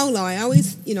it solo. I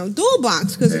always, dual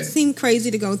box, because it seemed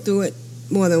crazy to go through it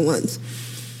more than once.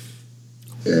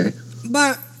 Okay.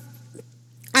 But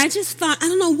I just thought, I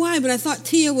don't know why, but I thought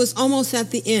Tia was almost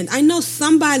at the end. I know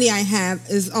somebody I have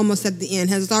is almost at the end,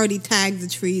 has already tagged the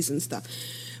trees and stuff.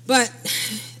 But,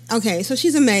 okay, so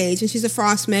she's a mage, and she's a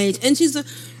frost mage, and she's a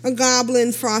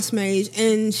goblin frost mage,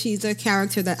 and she's a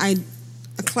character that a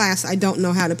class I don't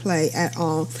know how to play at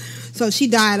all. So she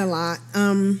died a lot.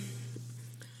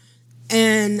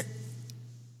 And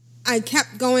I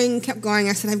kept going.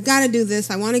 I said, I've got to do this.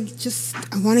 I want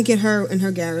to get her in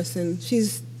her garrison.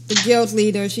 She's the guild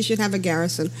leader. She should have a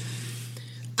garrison.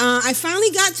 I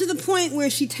finally got to the point where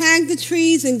she tagged the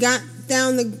trees and got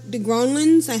down the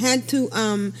Groenlands. I had to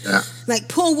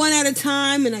pull one at a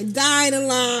time, and I died a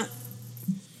lot.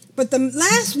 But the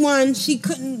last one she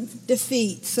couldn't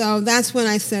defeat. So that's when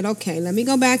I said, okay, let me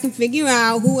go back and figure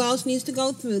out who else needs to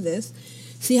go through this,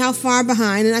 see how far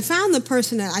behind. And I found the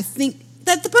person that I think,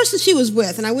 that the person she was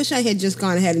with, and I wish I had just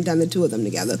gone ahead and done the two of them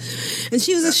together. And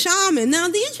she was a shaman. Now,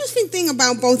 the interesting thing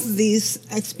about both of these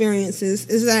experiences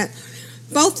is that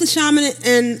both the shaman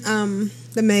and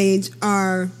the mage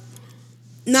are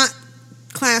not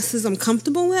classes I'm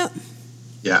comfortable with.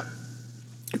 Yeah.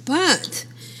 But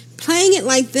playing it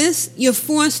like this, you're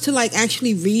forced to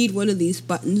actually read what do these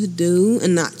buttons do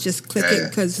and not just click it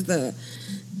because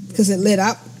it lit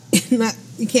up.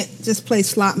 You can't just play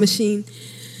slot machine.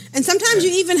 And sometimes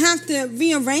you even have to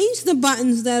rearrange the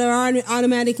buttons that are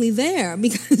automatically there,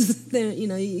 because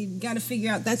you got to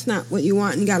figure out that's not what you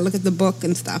want, and you got to look at the book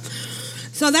and stuff.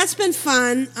 So that's been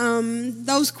fun.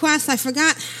 Those quests, I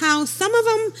forgot how some of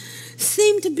them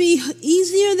seem to be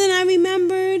easier than I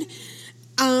remembered.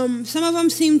 Some of them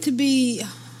seem to be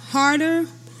harder.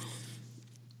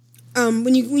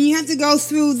 When you have to go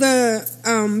through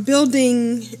the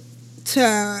building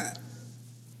to,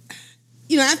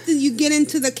 after you get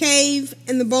into the cave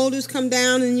and the boulders come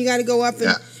down and you got to go up.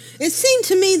 And it seemed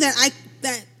to me that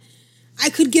I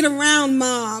could get around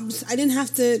mobs. I didn't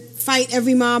have to fight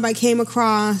every mob I came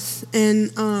across,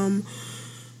 and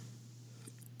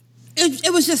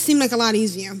it was just seemed like a lot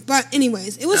easier. But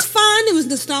anyways, it was fun. It was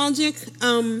nostalgic.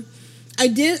 I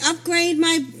did upgrade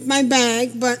my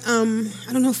bag, but I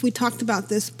don't know if we talked about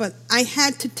this, but I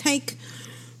had to take.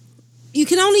 You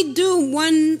can only do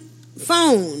one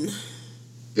phone.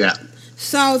 Yeah.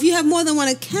 So if you have more than one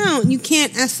account, you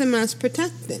can't SMS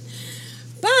protect it.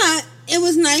 But it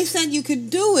was nice that you could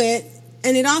do it,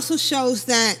 and it also shows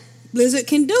that Blizzard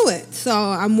can do it. So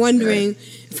I'm wondering,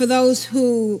 for those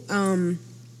who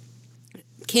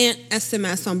can't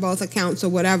SMS on both accounts or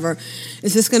whatever,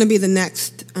 is this going to be the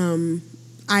next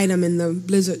item in the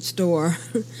Blizzard store?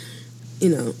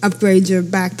 Upgrade your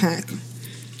backpack.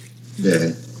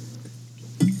 Yeah.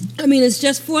 I mean, it's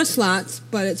just 4 slots,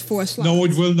 but it's 4 slots. No,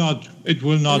 it will not. It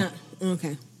will not.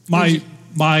 Okay. My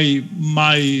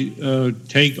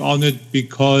take on it,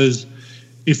 because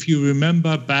if you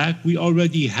remember back, we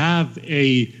already have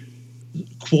a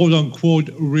quote-unquote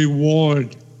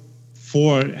reward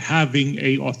for having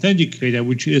a authenticator,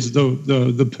 which is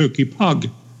the Perky Pug.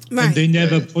 Right. And they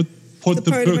never put the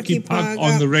Perky Pug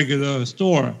on the regular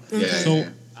store. So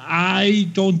I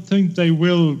don't think they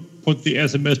will put the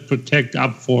SMS Protect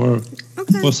up for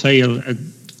sale.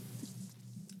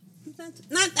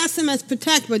 Not SMS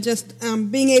Protect, but just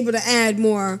being able to add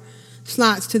more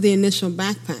slots to the initial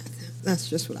backpack. That's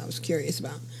just what I was curious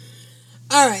about.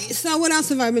 All right. So what else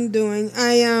have I been doing?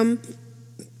 I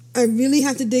really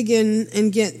have to dig in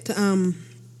and get Vaporillion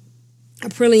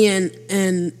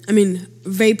and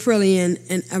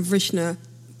Avrishna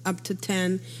up to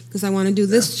 10 because I want to do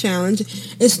this challenge.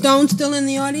 Is Stone still in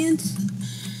the audience?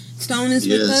 Stone is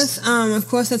with us. Of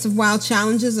course, that's of Wild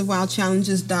Challenges, of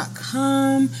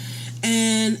wildchallenges.com.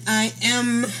 And I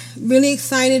am really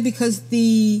excited because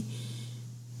the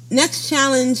next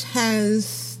challenge has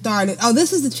started. Oh,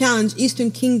 this is the challenge,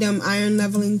 Eastern Kingdom Iron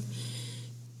Leveling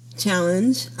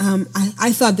Challenge.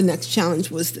 I thought the next challenge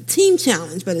was the team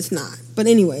challenge, but it's not. But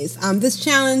anyways, this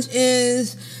challenge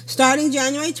is starting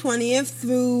January 20th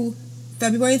through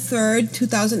February 3rd,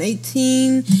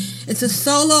 2018. It's a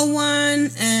solo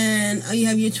one, and you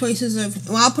have your choices of...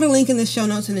 Well, I'll put a link in the show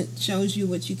notes, and it shows you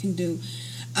what you can do.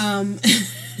 And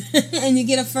you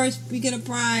get a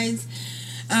prize.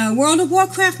 World of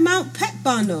Warcraft Mount Pet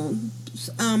Bundle,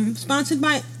 sponsored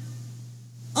by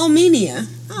Omenia.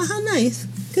 Oh, how nice.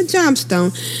 Good job,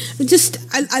 Stone.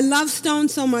 I love Stone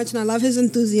so much, and I love his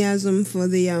enthusiasm for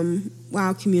the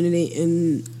WoW community,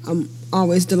 and I'm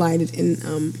always delighted in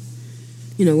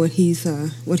what he's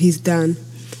done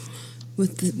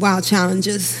with the WoW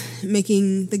challenges,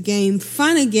 making the game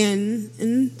fun again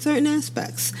in certain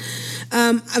aspects.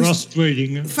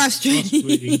 Frustrating.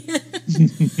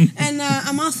 And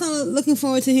I'm also looking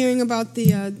forward to hearing about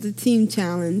the team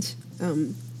challenge.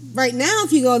 Right now,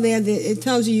 if you go there, it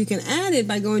tells you can add it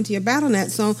by going to your BattleNet.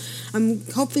 So I'm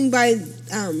hoping by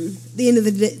the end of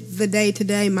the day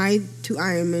today, my 2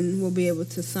 Ironmen will be able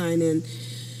to sign in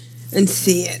and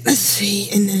see it. Let's see,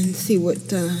 and then see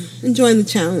what enjoying the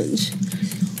challenge.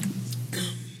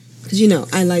 Because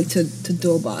I like to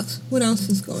dual box. What else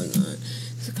is going on?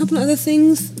 There's a couple of other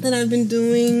things that I've been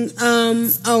doing.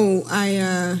 I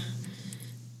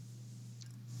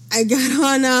got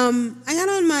on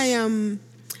my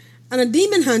on a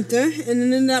demon hunter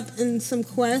and ended up in some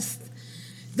quests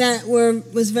that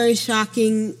was very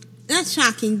shocking. Not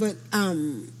shocking, but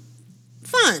fun.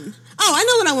 Oh, I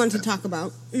know what I wanted to talk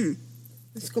about.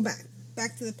 Let's go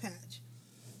back to the patch.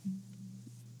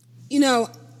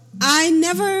 I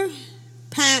never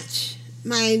patch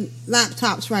my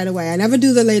laptops right away. I never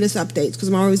do the latest updates because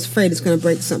I'm always afraid it's going to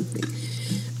break something.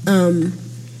 I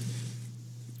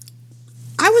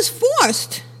was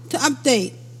forced to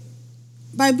update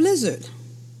by Blizzard.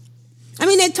 I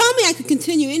mean, they told me I could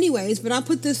continue anyways, but I'll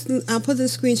put this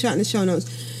screenshot in the show notes.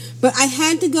 But I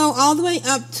had to go all the way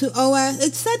up to OS.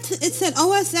 It said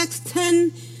OS X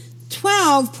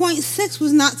 10.12.6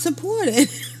 was not supported. I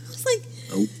was like,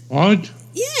 what?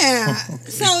 Yeah.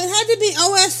 So it had to be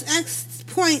OS X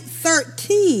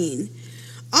 0.13.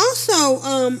 Also,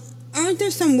 aren't there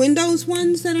some Windows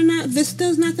ones that are not?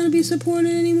 Vista's not going to be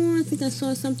supported anymore. I think I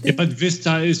saw something. Yeah, but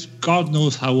Vista is God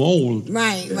knows how old.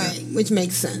 Right, which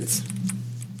makes sense.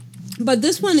 But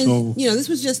this one is, this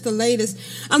was just the latest.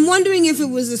 I'm wondering if it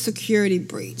was a security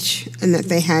breach and that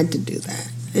they had to do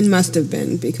that. It must have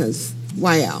been, because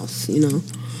why else, We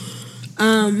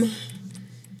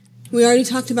already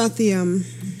talked about the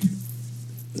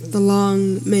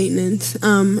long maintenance.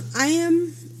 And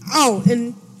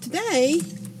today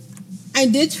I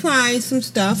did try some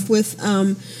stuff with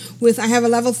I have a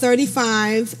level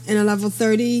 35 and a level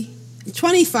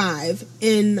 25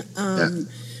 in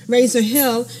Razor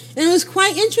Hill, and it was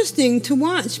quite interesting to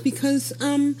watch because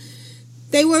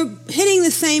they were hitting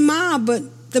the same mob, but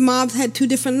the mobs had 2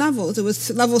 different levels. It was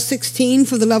level 16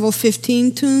 for the level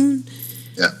 15 tune.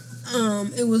 Yeah.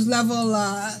 It was level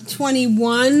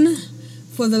 21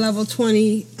 for the level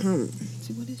 20.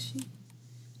 What is she?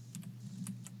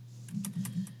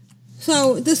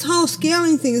 So this whole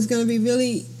scaling thing is going to be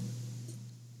really,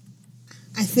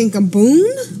 I think, a boon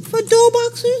for dual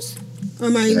boxers. Or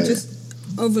am I just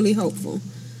overly hopeful?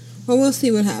 Well, we'll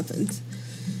see what happens.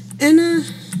 And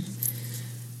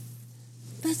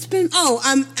that's been.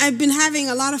 I've been having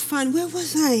a lot of fun. Where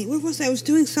was I? I was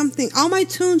doing something. All my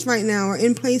tunes right now are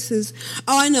in places.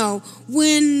 Oh, I know.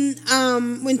 When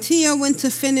Tia went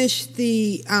to finish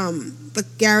the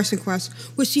garrison quest,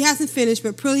 which she hasn't finished,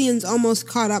 but Prillion's almost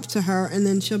caught up to her, and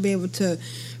then she'll be able to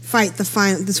fight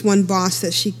this one boss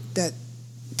that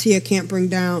Tia can't bring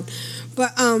down.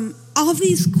 But all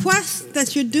these quests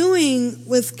that you're doing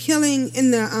with killing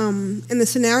in the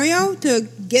scenario to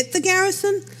get the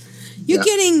garrison, you're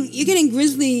getting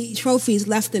grisly trophies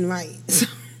left and right. So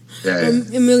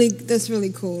that's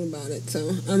really cool about it.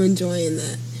 So I'm enjoying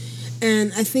that,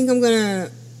 and I think I'm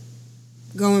gonna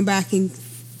go back and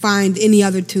find any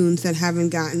other tunes that haven't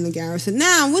gotten the garrison.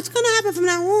 Now, what's gonna happen from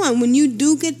now on when you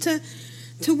do get to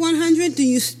 100? Do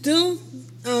you still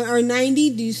or 90,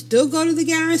 do you still go to the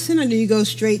garrison, or do you go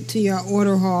straight to your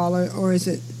order hall, or is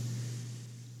it?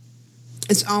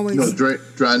 It's always no.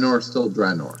 Draenor, still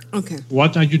Draenor. Okay.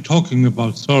 What are you talking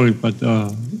about? Sorry, but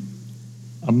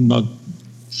I'm not.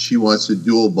 She wants to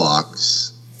dual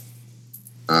box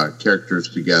characters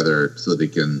together so they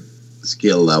can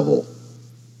scale level.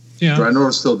 Yeah. Draenor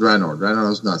is still Draenor.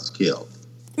 Draenor is not scaled.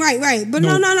 Right. But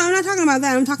no, I'm not talking about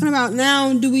that. I'm talking about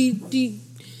now.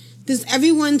 Does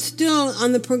everyone still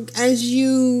as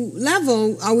you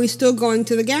level? Are we still going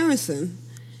to the garrison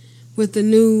with the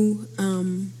new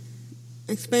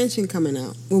expansion coming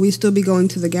out? Will we still be going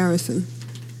to the garrison?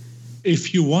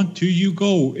 If you want to, you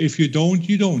go. If you don't,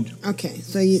 you don't. Okay,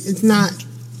 so it's not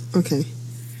okay.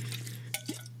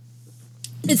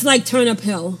 It's like Turnip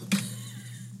Hill.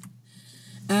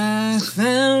 I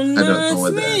found I don't know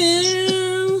what that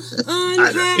is. On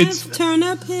half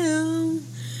Turnip Hill.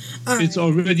 Right. It's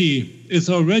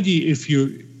already if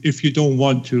you don't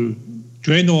want to.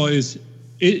 Draenor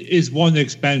is one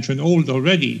expansion old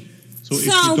already. So if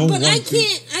you don't want I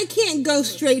can't go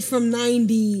straight from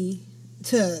 90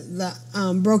 to the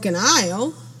Broken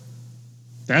Isle.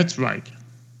 That's right.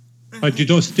 But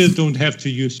you still don't have to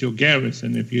use your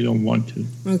garrison if you don't want to.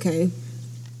 Okay.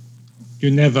 You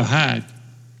never had.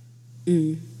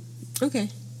 Okay.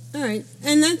 All right.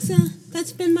 And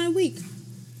that's been my week.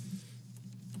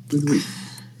 Good week.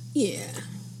 Yeah.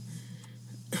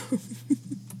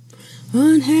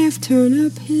 On half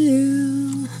Turnip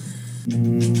Hill.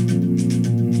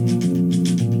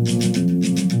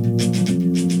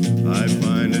 I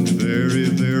find it very,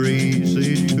 very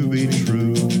easy to be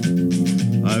true.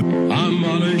 Am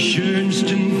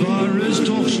allerschönsten war es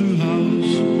doch zu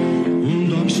Haus,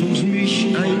 und auch sonst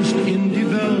mich einst in die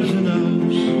Welt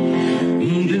hinaus.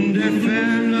 Und in der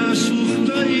Ferne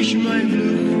suchte ich mein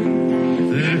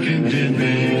Glück, wer kennt den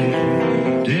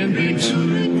Weg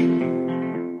zurück.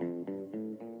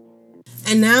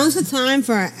 And now's the time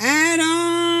for add-on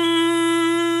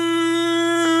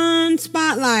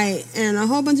spotlight and a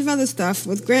whole bunch of other stuff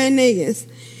with Grand Nagus.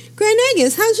 Grand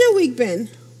Nagus, how's your week been?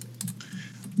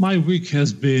 My week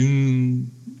has been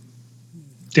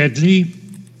deadly,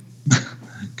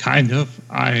 kind of.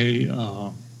 I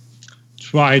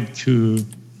tried to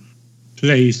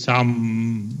play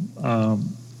some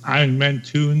Iron Man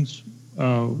tunes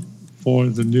for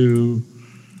the new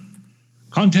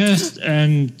contest,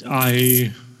 and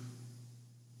I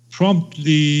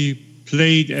promptly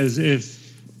played as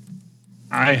if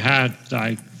I had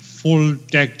like full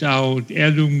decked out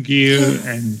heirloom gear,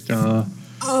 and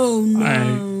oh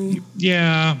no!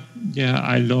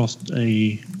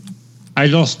 I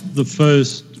lost the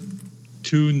first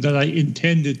tune that I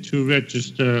intended to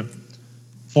register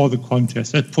for the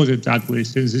contest. Let's put it that way,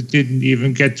 since it didn't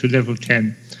even get to level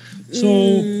 10.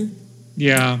 So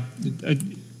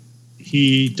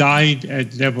he died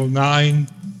at level 9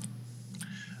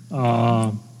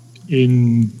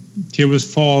 in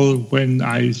Tears Fall when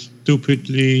I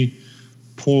stupidly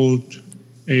pulled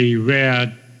a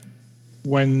rare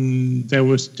when there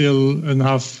was still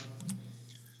enough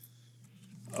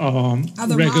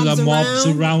regular mobs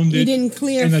around it. You didn't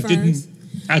clear and first.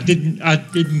 I didn't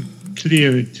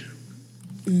clear it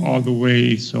all the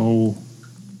way. So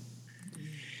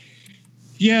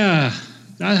yeah,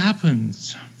 that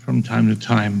happens from time to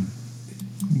time,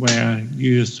 where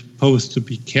you're supposed to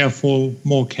be careful,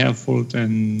 more careful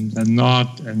than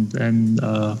not, and then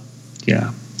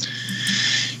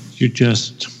you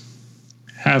just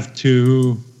have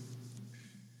to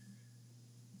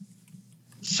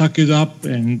suck it up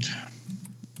and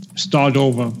start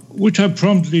over, which I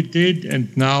promptly did, and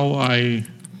now I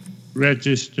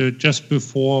registered just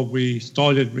before we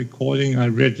started recording. I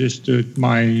registered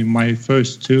my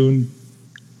first tune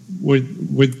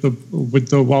with the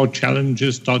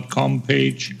WoWchallenges.com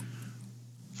page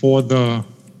for the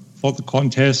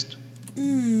contest.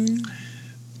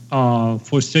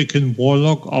 Forsaken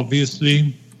Warlock,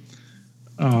 obviously,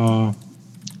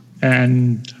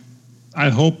 and I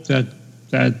hope that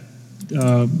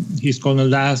he's going to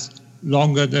last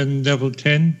longer than level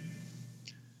 10.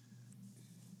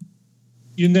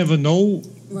 You never know,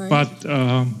 right. But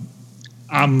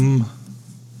I'm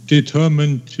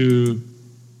determined to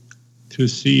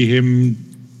see him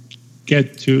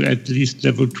get to at least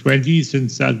level 20,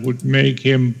 since that would make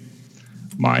him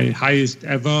my highest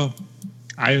ever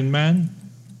Iron Man.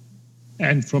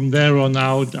 And from there on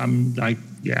out, I'm like,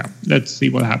 yeah, let's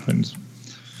see what happens.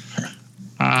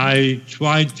 I'm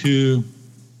trying to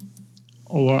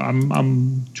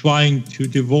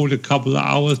devote a couple of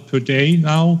hours per day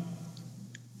now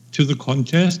to the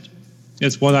contest.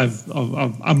 That's what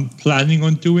I'm planning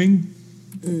on doing.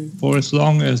 for as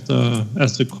long as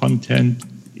the content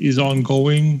is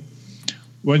ongoing.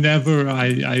 Whenever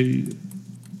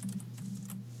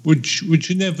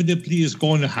which inevitably is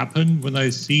going to happen when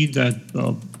I see that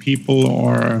people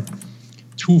are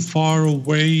too far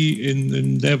away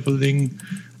in leveling,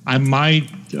 I might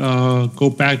go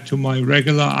back to my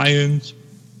regular irons.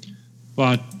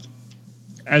 But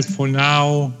as for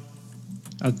now,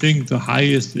 I think the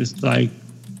highest is like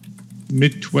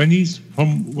mid-20s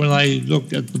from when I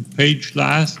looked at the page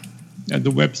last at the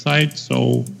website.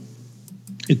 So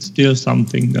it's still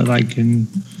something that I can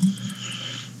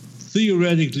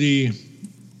theoretically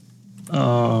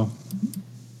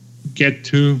get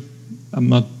to. I'm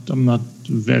not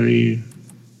very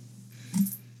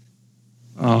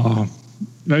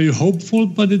very hopeful,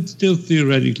 but it's still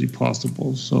theoretically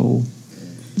possible. So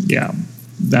yeah,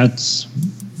 that's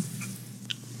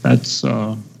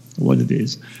what it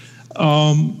is.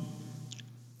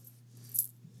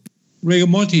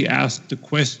 Regamotti asked the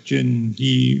question.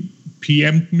 He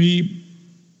PM'd me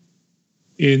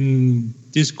in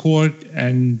Discord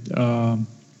and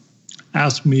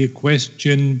asked me a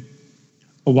question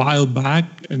a while back,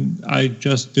 and I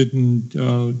just didn't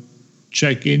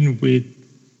check in with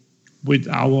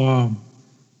our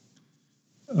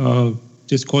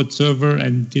Discord server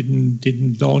and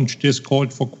didn't launch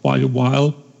Discord for quite a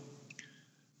while.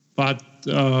 But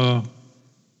I'm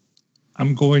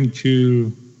going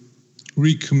to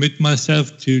recommit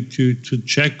myself to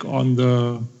check on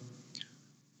the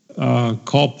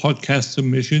core podcast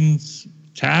submissions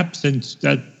tab, since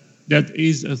that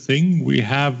is a thing. We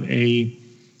have a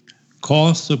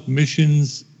core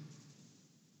submissions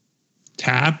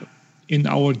tab in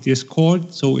our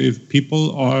Discord. So if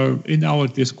people are in our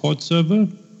Discord server,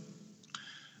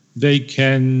 they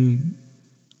can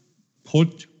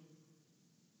put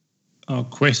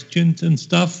questions and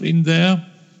stuff in there.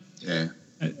 Yeah.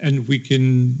 And we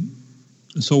can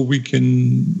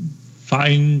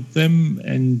find them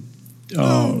and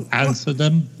answer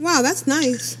them. Wow, that's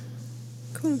nice.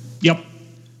 Cool. Yep.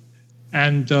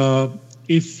 And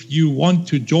if you want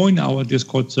to join our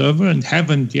Discord server and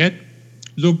haven't yet,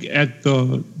 look at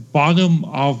the bottom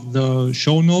of the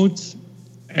show notes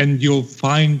and you'll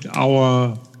find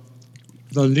the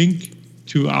link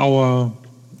to our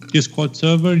Discord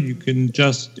server. You can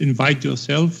just invite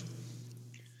yourself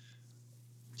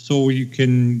so you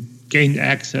can gain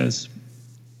access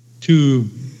to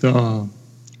the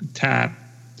tab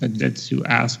that lets you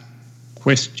ask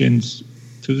questions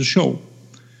to the show.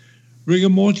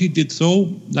 Rigamorty did so,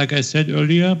 like I said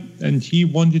earlier, and he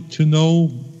wanted to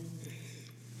know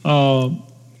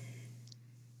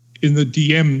in the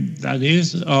DM, that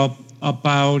is,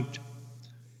 about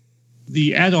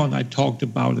the add-on I talked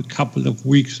about a couple of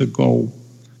weeks ago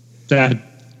that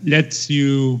lets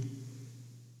you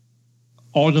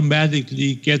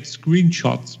automatically get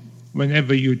screenshots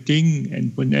whenever you ding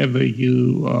and whenever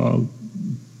you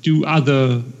do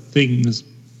other things.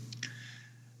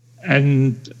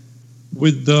 And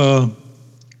with the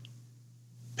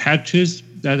patches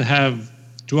that have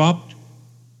dropped,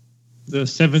 the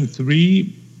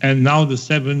 7.3 and now the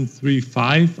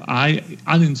 7.3.5, I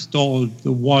uninstalled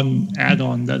the one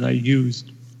add-on that I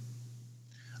used.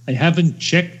 I haven't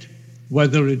checked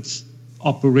whether it's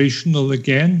operational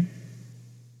again,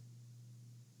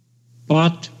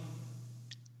 but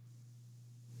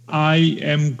I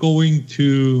am going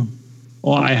to,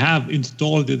 or I have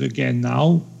installed it again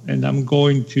now, and I'm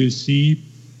going to see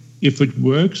if it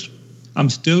works. I'm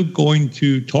still going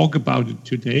to talk about it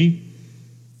today.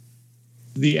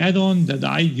 The add-on that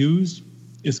I use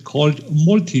is called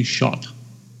Multishot.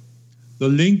 The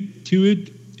link to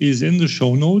it is in the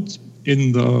show notes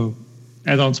in the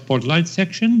add-on spotlight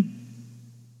section.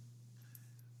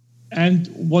 And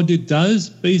what it does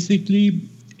basically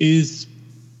is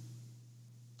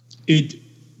it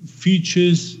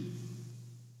features,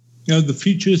 the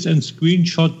features and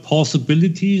screenshot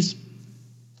possibilities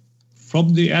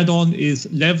from the add-on is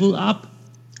level up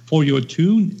for your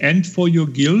toon and for your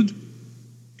guild,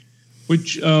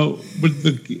 which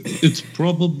it's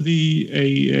probably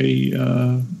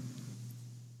a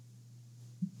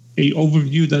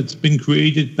overview that's been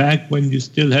created back when you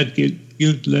still had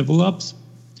guild level ups.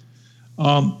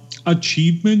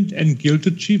 Achievement and guild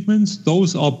achievements,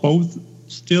 those are both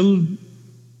still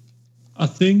a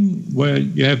thing where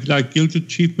you have like guild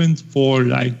achievements for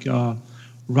like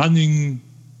running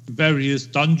various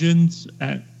dungeons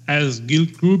as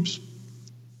guild groups.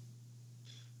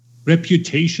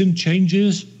 Reputation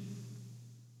changes.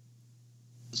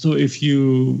 So if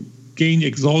you gain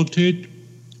exalted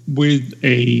with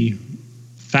a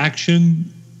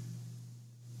faction,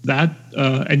 that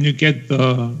and you get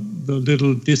the the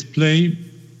little display,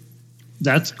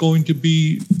 that's going to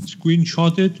be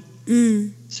screenshotted.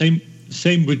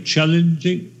 Same with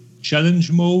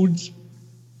challenge modes,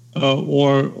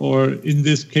 or in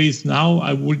this case now,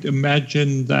 I would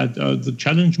imagine that the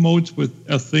challenge modes with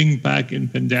a thing back in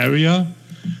Pandaria.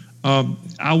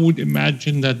 I would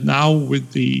imagine that now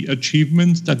with the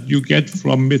achievements that you get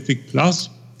from Mythic Plus,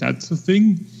 that's the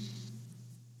thing.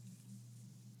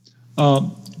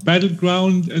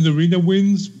 Battleground and arena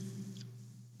wins.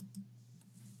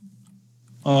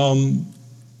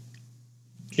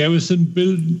 Garrison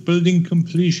building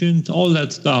completions, all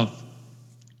that stuff.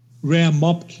 Rare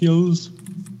mob kills.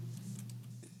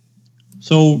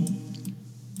 So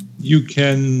you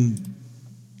can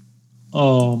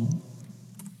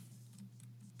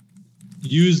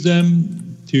use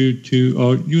them to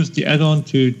use the add-on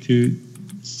to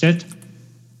set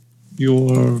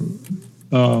your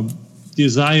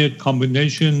desired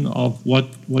combination of what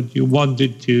you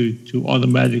wanted to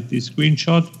automatically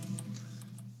screenshot,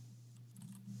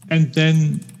 and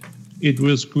then it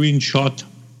will screenshot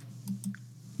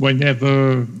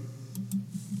whenever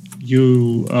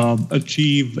you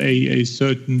achieve a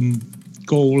certain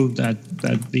goal that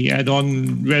the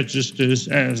add-on registers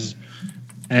as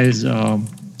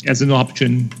an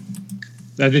option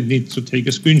that it needs to take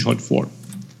a screenshot for.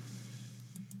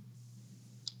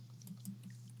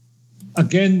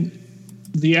 Again,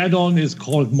 the add-on is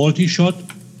called Multi-Shot.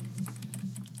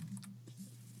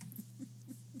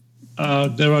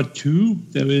 There are two.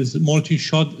 There is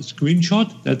Multi-Shot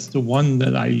Screenshot. That's the one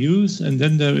that I use. And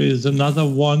then there is another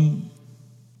one.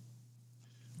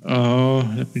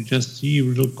 Let me just see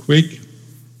real quick.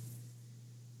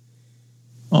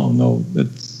 Oh, no,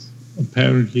 that's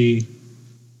apparently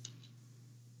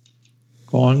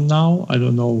gone now. I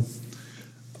don't know.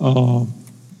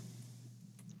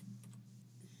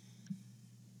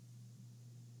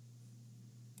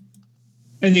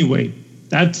 Anyway,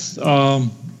 that's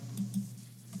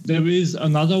there is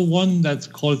another one that's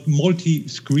called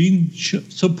multi-screen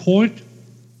support.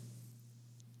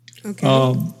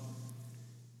 Okay.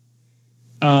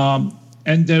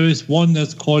 And there is one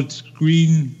that's called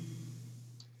screen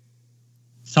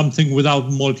something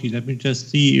without multi. Let me just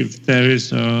see if there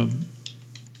is if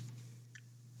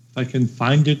I can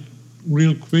find it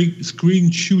real quick. Screen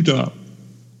shooter.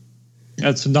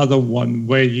 That's another one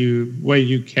where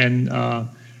you can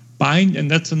bind, and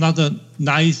that's another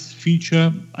nice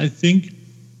feature, I think,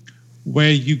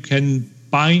 where you can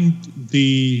bind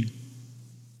the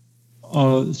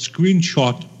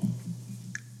screenshot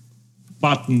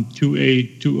button to a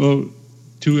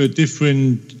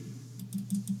different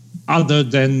other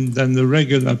than the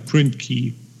regular print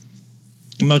key.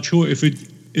 I'm not sure if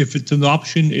it's an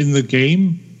option in the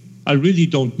game. I really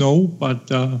don't know, but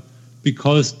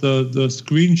because the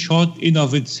screenshot in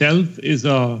of itself is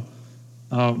an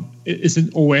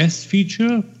OS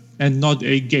feature and not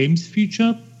a games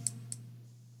feature,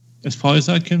 as far as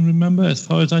I can remember, as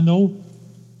far as I know.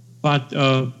 But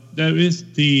there is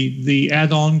the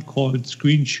add-on called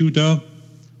Screen Shooter,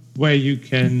 where the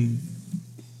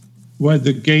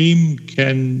game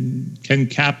can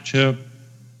capture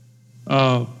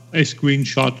a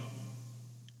screenshot,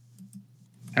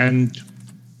 and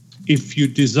if you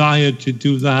desire to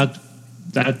do that,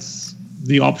 that's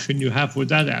the option you have with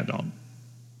that add-on.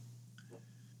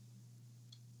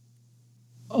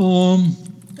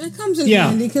 It comes in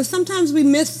handy because sometimes we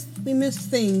miss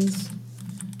things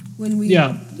when we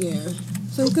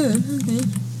So good. Okay.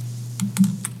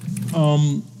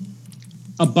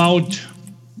 About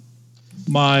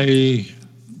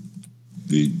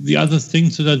the other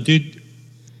things that I did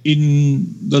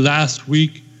in the last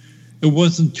week, it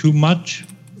wasn't too much.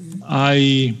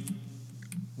 I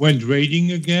went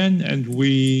raiding again, and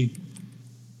we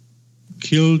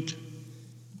killed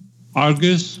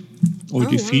Argus, or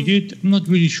defeated. I'm not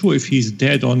really sure if he's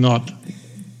dead or not,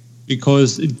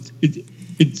 because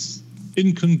it's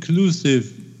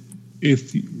inconclusive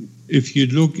if you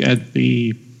look at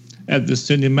the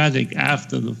cinematic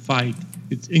after the fight.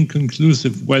 It's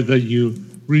inconclusive whether you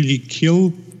really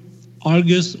kill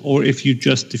Argus or if you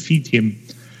just defeat him.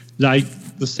 Like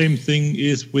the same thing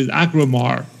is with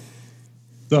Agramar,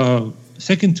 the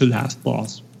second to last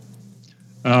boss.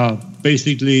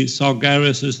 Basically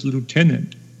Sargeras'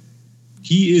 lieutenant.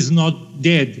 He is not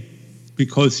dead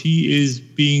because he is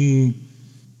being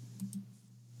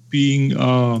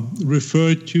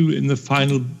referred to in the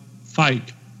final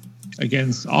fight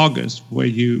against Argus, where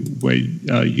you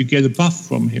get a buff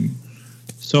from him.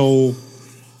 So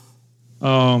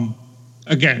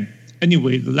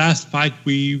anyway, the last fight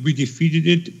we defeated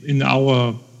it in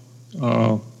our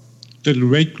little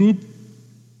raid group.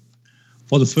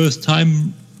 for the first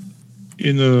time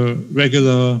in a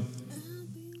regular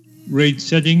raid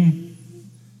setting.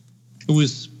 It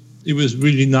was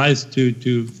really nice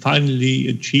to finally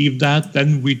achieve that.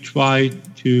 Then we tried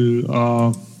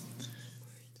to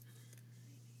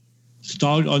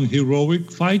start on heroic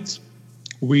fights.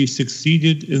 We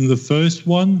succeeded in the first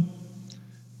one,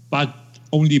 but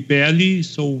only barely,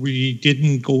 so we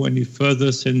didn't go any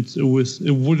further since it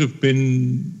would have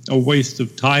been a waste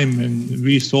of time and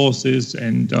resources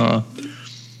and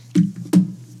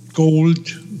gold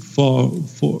for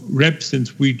reps,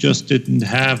 since we just didn't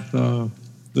have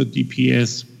the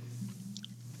DPS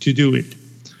to do it.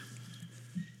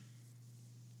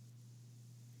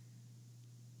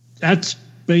 That's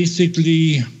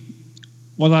basically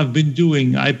what I've been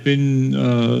doing. I've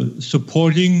been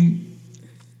supporting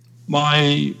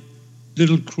my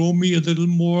little Chromie a little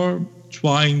more,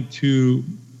 trying to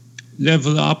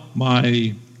level up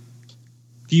my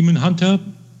Demon Hunter.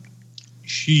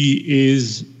 She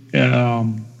is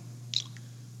in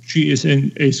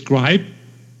a scribe,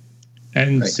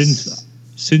 and nice.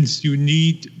 since you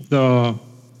need the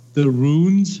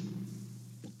runes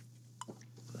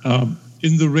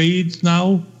in the raids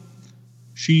now,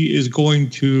 she is going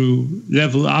to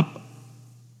level up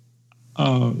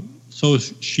so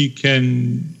she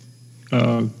can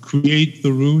create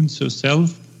the runes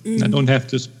herself. I don't have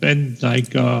to spend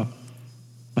like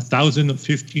 1,000 or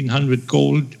 1,500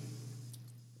 gold,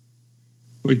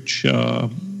 which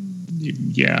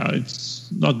it's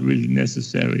not really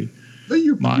necessary. But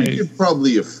you could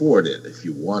probably afford it if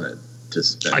you wanted to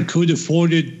spend. I could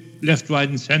afford it left, right,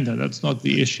 and center. That's not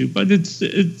the issue. But it's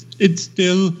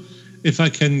still, if I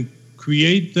can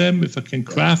create them, if I can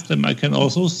craft them, I can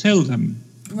also sell them.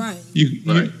 Right.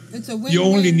 It's a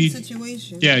win-win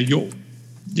situation.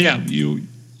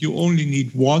 You only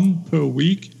need one per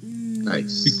week.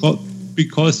 Nice.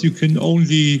 Because you can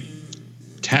only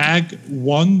tag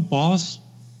one boss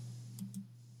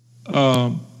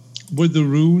with the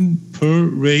rune per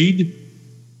raid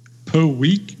per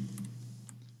week.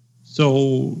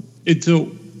 So it's a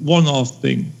one-off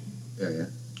thing. Yeah.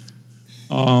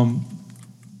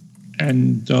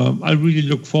 And I really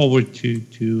look forward to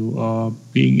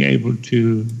being able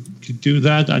to do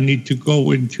that. I need to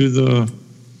go into the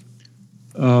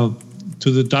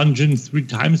dungeon 3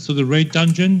 times, to the raid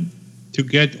dungeon, to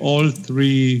get all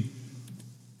 3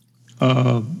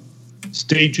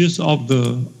 stages of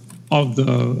the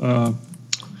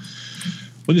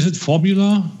what is it,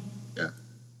 formula? Yeah.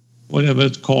 Whatever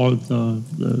it's called,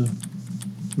 the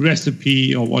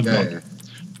recipe or whatnot.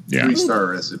 Yeah. 3-star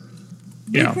recipe.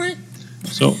 Yeah.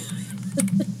 So.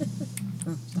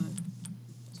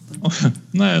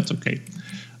 No, that's okay.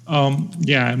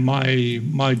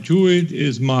 My druid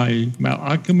is my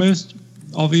alchemist.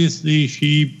 Obviously,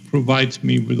 she provides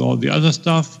me with all the other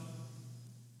stuff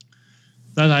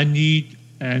that I need,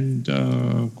 and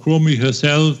Chromie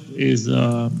herself is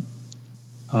a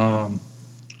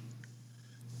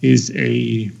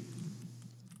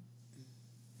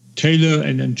tailor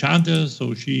and enchanter,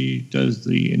 so she does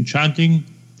the enchanting.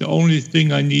 The only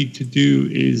thing I need to do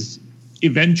is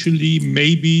eventually,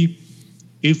 maybe,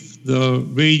 if the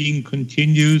raiding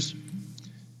continues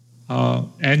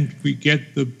and we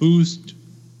get the boost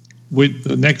with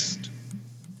the next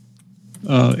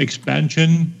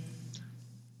expansion,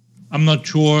 I'm not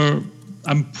sure.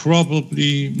 I'm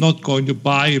probably not going to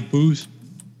buy a boost,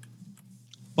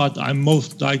 but I'm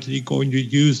most likely going to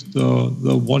use the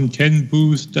 110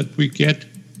 boost that we get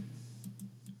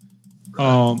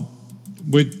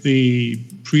with the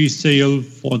pre-sale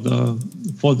for the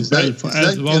Is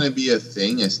that going to be a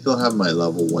thing? I still have my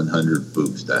level 100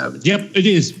 boost. I haven't. Yep, it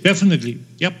is definitely.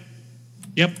 Yep.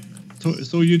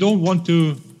 So you don't want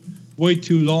to wait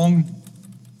too long.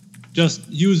 Just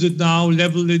use it now,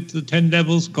 level it to 10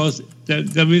 levels, because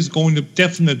there is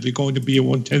definitely going to be a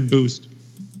 110 boost.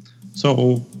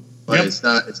 So, but it's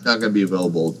not going to be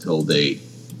available until they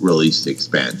release the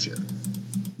expansion.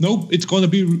 Nope, it's going to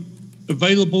be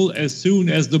available as soon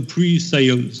as the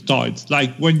pre-sale starts,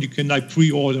 like when you can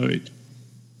pre-order it.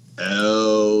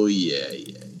 Oh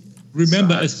yeah.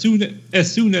 Remember, as soon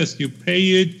as you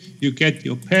pay it, you get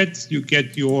your pets, you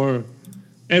get your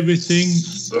everything.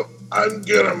 So I'm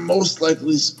gonna most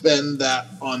likely spend that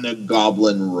on a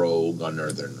Goblin Rogue on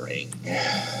Northern Ring.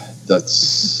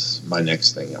 That's my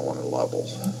next thing I want to level.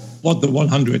 What, the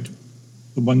 100?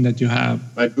 The one that you have?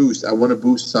 My boost. I want to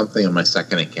boost something on my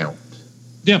second account.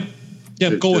 Yep.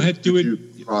 Go ahead, do it.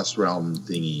 Cross-realm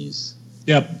thingies.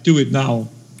 Yep, do it now.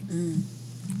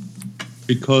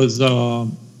 Because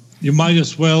you might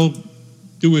as well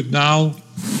do it now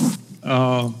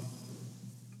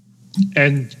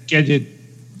and get it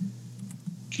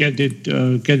get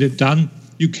it done.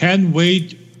 You can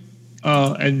wait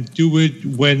and do it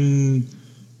when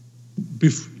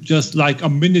just like a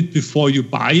minute before you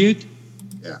buy it.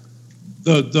 Yeah.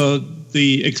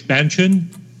 The expansion,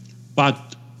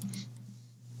 but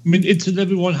I mean it's a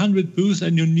level 100 boost,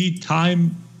 and you need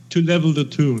time to level the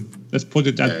toon. Let's put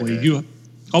it that way. Yeah.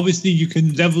 Obviously you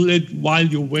can level it while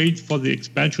you wait for the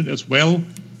expansion as well,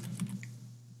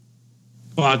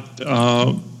 but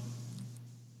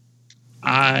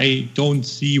I don't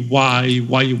see why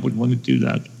you would want to do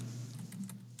that.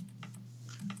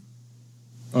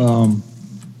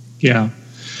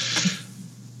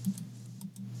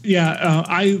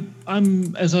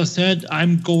 I'm as I said,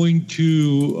 I'm going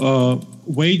to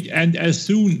wait, and as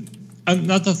soon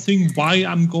another thing why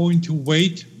I'm going to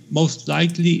wait most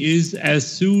likely is as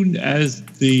soon as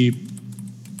the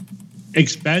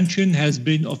expansion has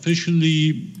been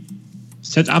officially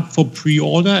set up for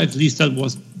pre-order. At least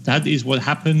that is what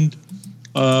happened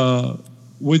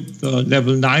with the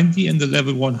level 90 and the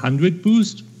level 100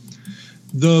 boost.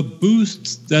 The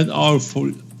boosts that are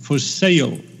for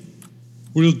sale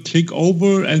will take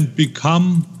over and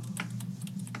become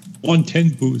 110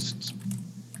 boosts.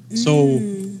 So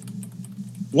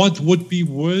what would be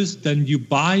worse than you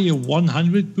buy a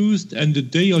 100 boost and a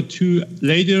day or two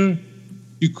later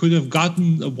you could have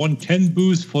gotten a 110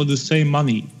 boost for the same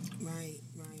money? Right.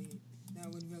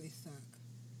 That would really suck.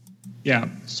 Yeah,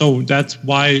 so that's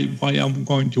why I'm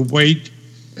going to wait.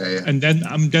 Yeah. And then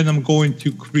I'm going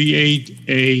to create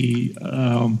a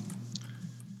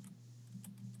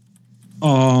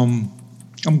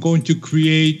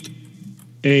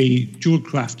jewel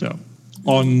crafter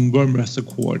on Wormrest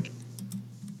Accord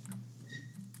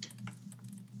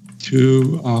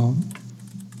to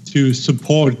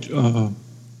support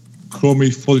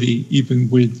Chromie fully, even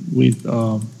with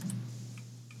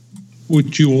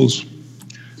jewels.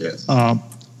 Yes.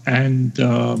 And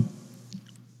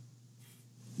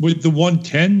with the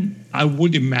 110, I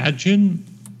would imagine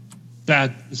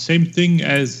that the same thing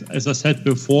as I said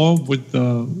before with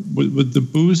the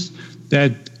boost,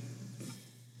 that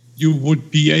you would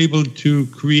be able to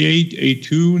create a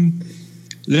toon,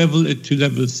 level it to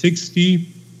level 60,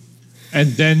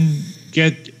 and then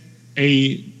get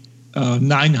a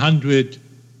 900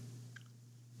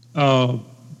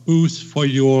 boost for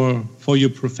your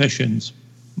professions,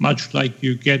 much like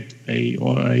you get a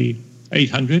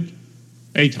 800.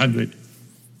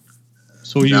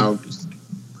 So now,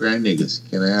 Grand Negus,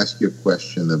 can I ask you a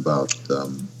question about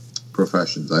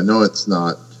professions? I know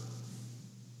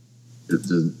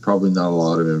there's probably not a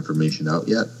lot of information out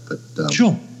yet, but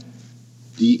sure.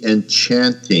 The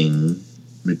enchanting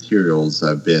materials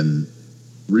have been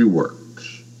reworked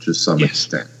to some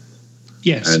extent.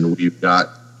 Yes. And we've got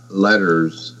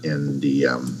letters in the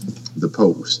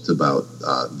post about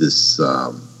this,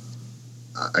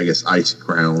 I guess, Ice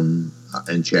Crown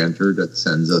enchanter that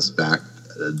sends us back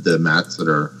the mats that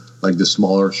are like the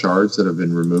smaller shards that have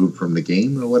been removed from the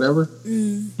game or whatever.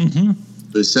 Mm-hmm.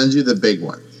 So it sends you the big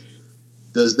one.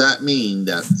 Does that mean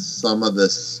that some of the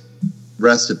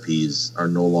recipes are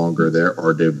no longer there,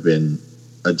 or they've been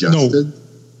adjusted? No,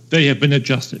 they have been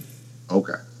adjusted.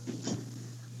 Okay.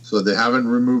 So they haven't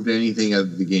removed anything out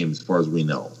of the game as far as we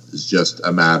know. It's just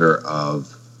a matter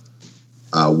of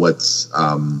what's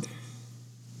the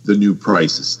new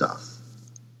price of stuff.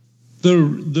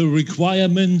 The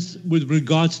requirements with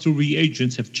regards to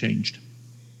reagents have changed.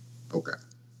 Okay.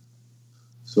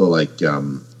 So like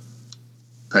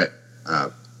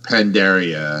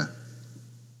Pandaria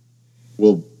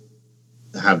will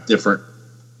have different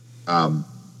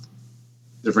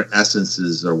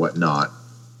essences or whatnot,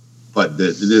 but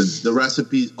the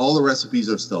recipes, all the recipes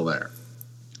are still there.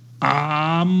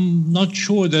 I'm not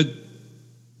sure that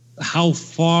how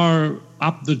far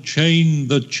up the chain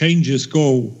the changes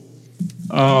go.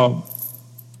 I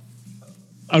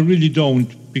really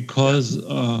don't, because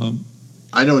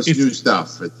I know it's new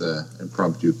stuff. It's the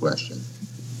impromptu question.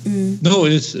 No,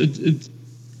 it's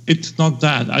not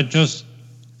that.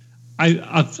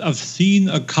 I've seen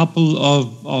a couple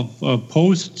of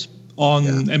posts on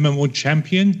MMO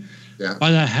Champion,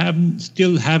 but I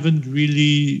still haven't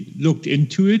really looked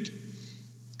into it.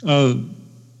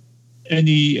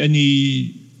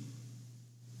 Any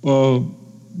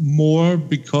more,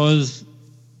 because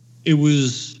it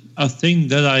was a thing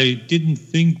that I didn't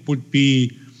think would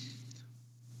be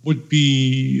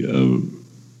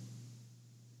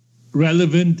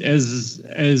relevant as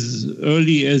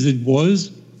early as it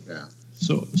was. Yeah.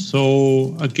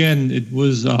 So again, it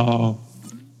was a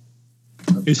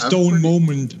stone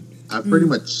moment. I pretty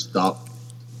much stopped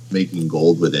making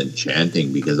gold with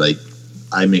enchanting because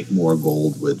I make more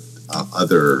gold with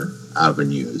other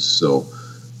avenues. So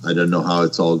I don't know how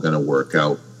it's all going to work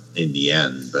out in the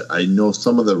end, but I know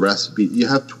some of the recipes. You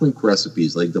have twink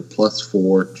recipes, like the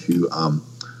 +4 to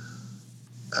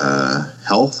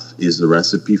health is the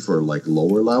recipe for like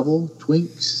lower level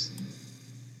twinks.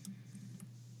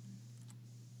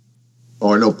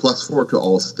 Or no, +4 to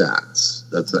all stats.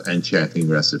 That's an enchanting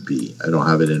recipe. I don't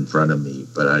have it in front of me,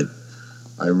 but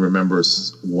I remember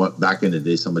back in the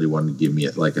day somebody wanted to give me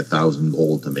like 1,000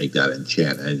 gold to make that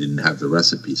enchant, and I didn't have the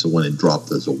recipe. So when it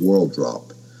dropped as a world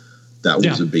drop, that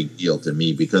was a big deal to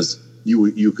me, because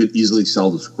you could easily sell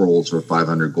the scrolls for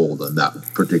 500 gold on that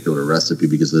particular recipe,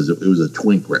 because it was a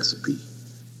twink recipe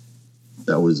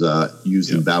that was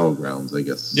used in Battlegrounds, I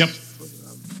guess. Yep.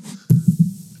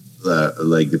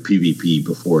 Like the PvP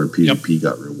before PvP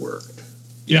got reworked.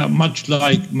 Yeah, much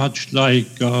like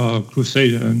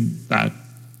Crusader and that.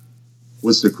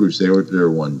 What's the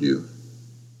Crusader one do?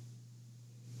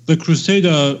 The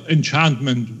Crusader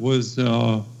enchantment was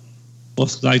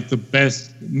like the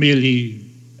best melee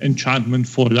enchantment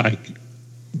for like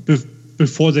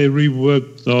before they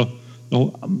reworked the.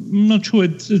 I'm not sure.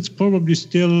 It's probably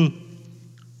still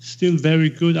very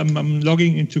good. I'm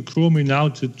logging into Chromie now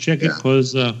to check it,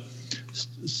 because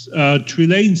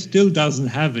Trelane still doesn't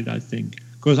have it, I think,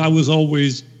 because I was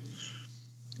always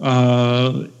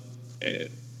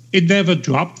it never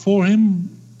dropped for him.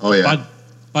 Oh yeah.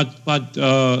 But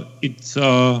it's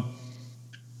a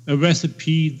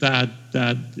recipe that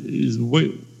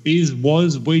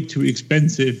was way too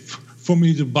expensive for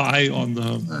me to buy on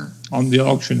the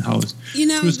auction house. You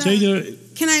know, Crusader.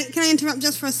 Can I interrupt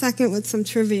just for a second with some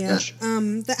trivia?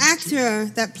 The actor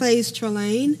that plays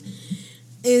Trelane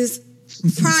is,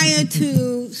 prior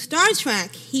to Star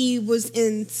Trek, he was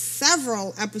in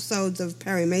several episodes of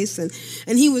Perry Mason,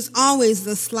 and he was always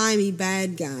the slimy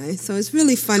bad guy. So it's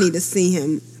really funny to see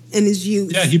him in his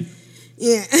youth.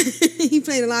 Yeah, he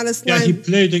played a lot of slime. He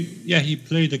played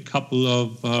a couple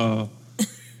of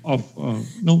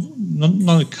no,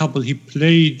 not a couple. He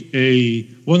played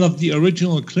one of the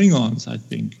original Klingons, I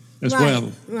think, as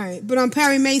well. Right, but on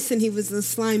Perry Mason, he was the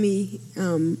slimy.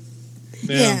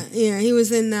 He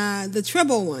was in the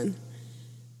Tribble one.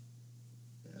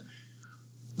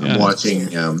 I'm watching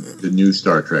the new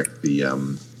Star Trek, the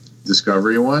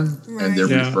Discovery one, and they're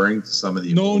referring to some of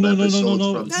the old episodes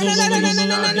from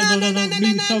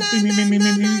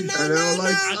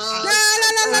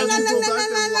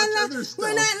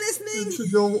We're not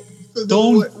listening.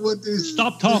 Don't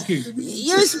stop talking. We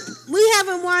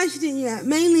haven't watched it yet,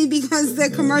 mainly because the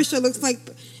commercial looks like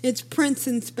it's Prince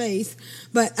in space.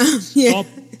 But stop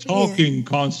talking,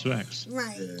 constructs.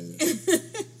 Right.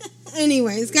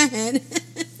 Anyways, go ahead.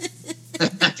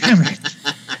 Damn it.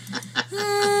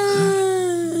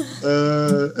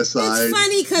 Aside. It's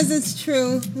funny because it's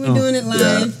true. We're doing it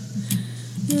live.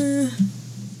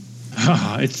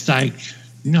 It's like,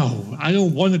 no, I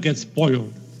don't want to get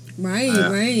spoiled. Right,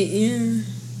 yeah.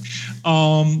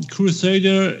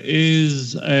 Crusader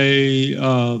is a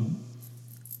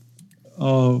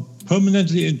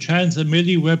permanently enchants a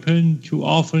melee weapon to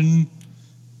often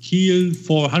heal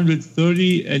for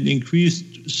 130 and increase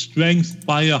strength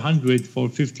by 100 for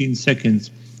 15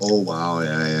 seconds. Oh, wow,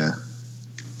 yeah.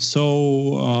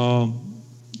 So,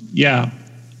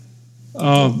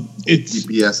 it's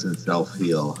DPS and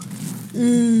self-heal.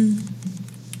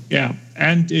 Yeah,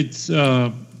 and it's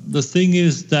the thing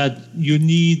is that you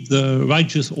need the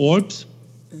righteous orbs.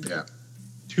 Yeah,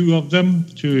 2 of them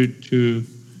to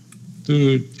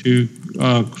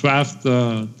craft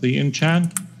the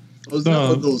enchant. Oh, is that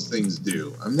what those things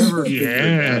do? I've never figured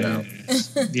that out.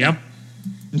 Yep.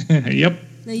 Yep.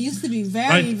 They used to be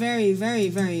very, very, very,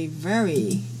 very,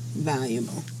 very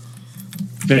valuable.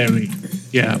 Very,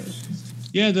 yeah.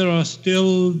 Yeah, there are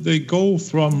still, they go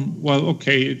from, well,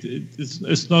 okay,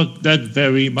 it's not that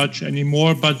very much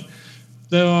anymore, but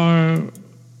there are,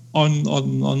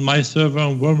 on my server,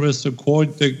 on Wormrest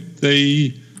Accord,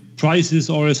 the prices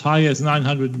are as high as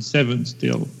 907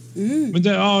 still. But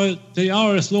they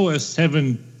are as low as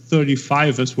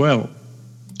 735 as well.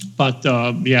 But,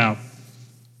 yeah.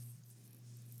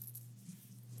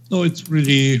 No, it's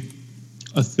really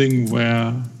a thing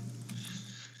where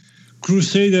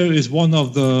Crusader is one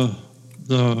of the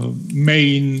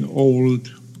main old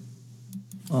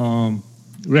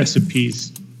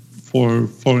recipes for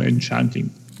enchanting.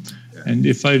 Yeah. And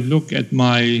if I look at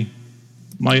my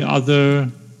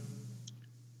other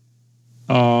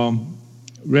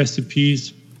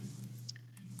recipes,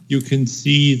 you can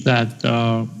see that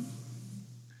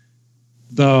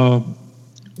the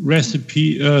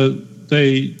recipe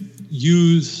they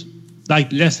use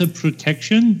like lesser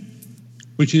protection,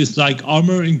 which is like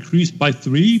armor increased by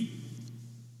 3.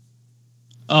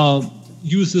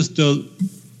 uses the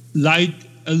light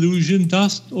illusion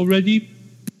dust already.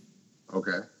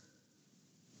 Okay.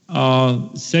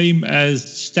 Same as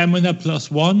stamina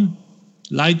 +1,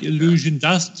 light illusion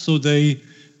dust. So they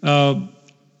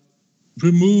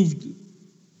removed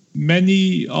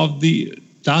many of the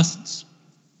dusts,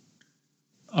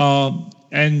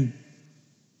 and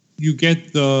you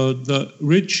get the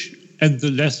rich and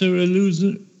the lesser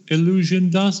illusion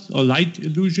dust or light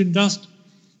illusion dust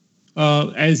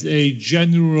as a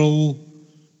general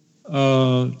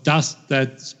dust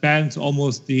that spans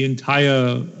almost the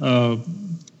entire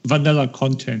vanilla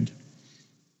content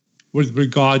with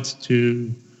regards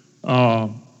to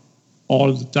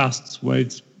all the dusts. Where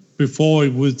it's before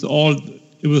it was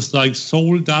like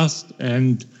soul dust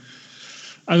and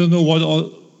I don't know what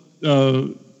all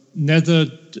nether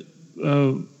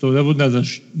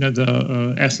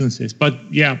essences,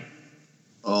 but yeah.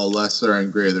 Oh, lesser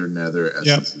and greater nether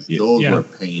essences. Those were a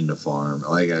pain to farm.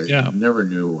 Like I never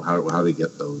knew how to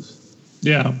get those.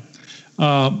 Yeah.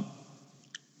 No,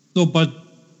 but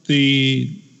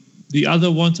the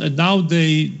other ones, and now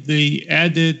they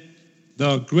added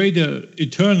the greater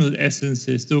eternal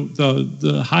essences,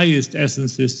 the highest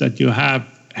essences that you have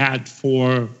had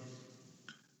for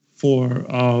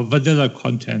vanilla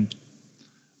content.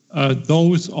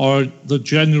 Those are the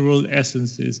general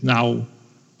essences now,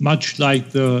 much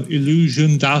like the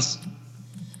illusion dust.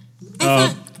 I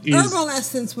thought herbal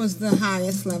essence was the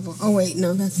highest level. Oh wait,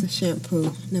 no, that's the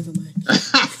shampoo. Never mind.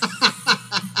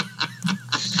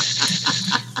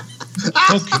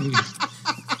 Okay.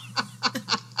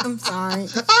 I'm sorry. I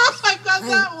got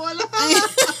that one.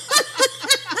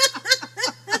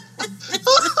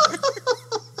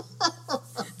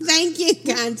 Thank you,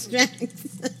 Construct.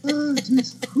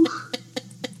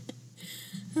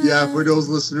 Yeah, for those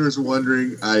listeners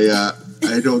wondering, I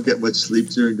don't get much sleep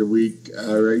during the week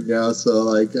right now, so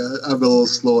I'm a little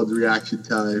slow in the reaction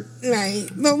time. Right,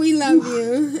 but we love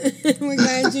you. We're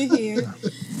glad you're here.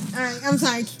 All right, I'm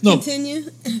sorry. Continue.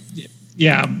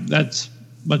 Yeah, that's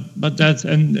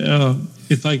and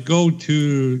if I go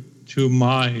to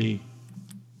my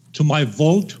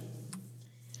vault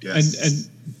and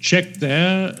check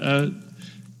there,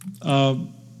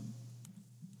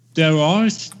 there are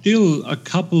still a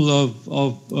couple of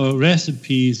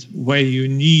recipes where you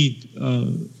need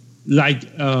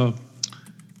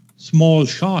small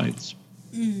shards.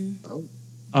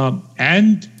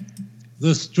 And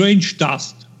the strange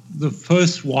dust, the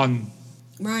first one,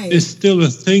 is still a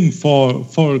thing for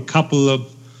a couple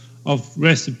of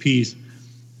recipes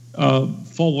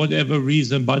for whatever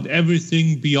reason. But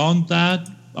everything beyond that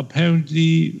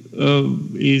apparently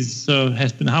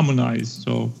has been harmonized.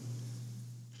 So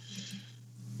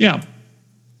yeah,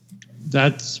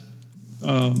 that's.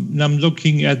 And I'm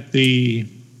looking at the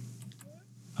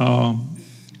other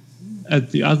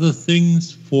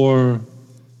things for.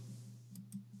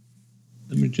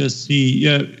 Let me just see.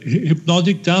 Yeah,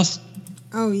 hypnotic dust.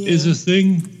 Oh yeah, is a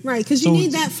thing. Right, because you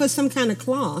need that for some kind of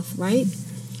cloth, right?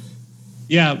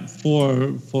 Yeah,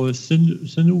 for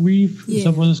sineweave, is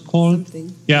that what it's called?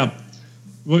 Something. Yeah,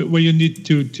 where you need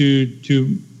to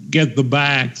get the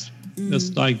bags.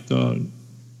 That's like the.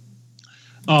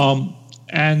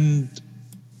 And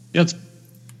that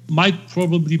might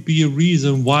probably be a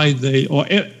reason why or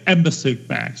ember silk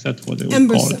bags. That's what they would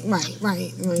call it.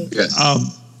 Right. Yes.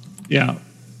 Yeah,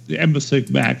 the ember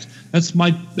silk bags.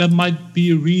 That might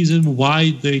be a reason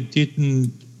why they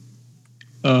didn't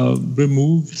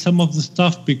remove some of the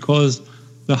stuff, because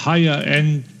the higher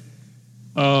end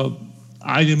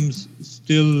items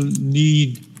still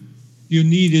needed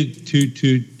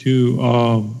to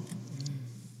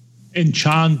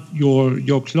enchant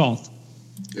your cloth.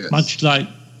 Yes.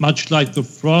 Much like the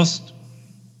frost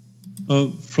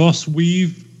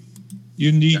weave,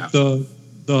 you need the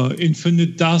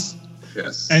infinite dust.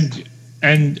 Yes.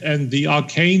 And the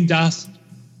arcane dust,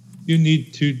 you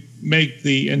need to make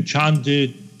the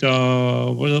enchanted what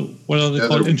are they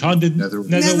called? Enchanted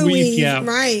netherweave. Yeah.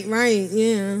 Right.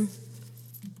 Yeah.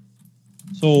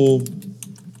 So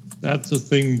that's the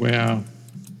thing where,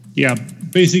 yeah,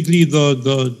 basically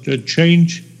the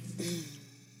change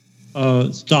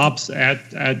stops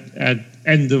at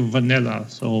end of vanilla.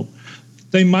 So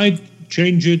they might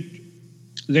change it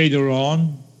later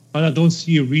on, but I don't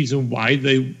see a reason why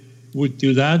they would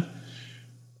do that.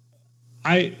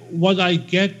 What I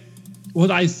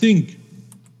think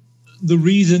the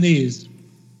reason is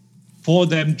for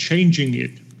them changing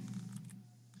it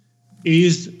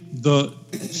is the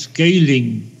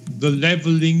scaling, the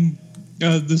leveling,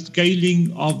 the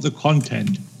scaling of the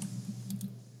content.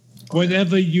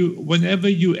 Whenever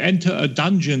you enter a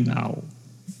dungeon now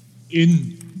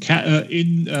in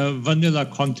vanilla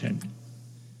content.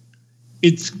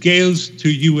 It scales to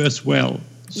you as well.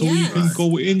 So you can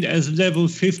go in as level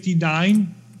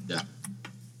 59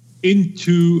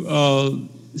 into,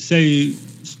 say,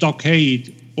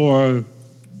 Stockade or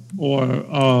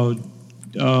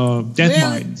Death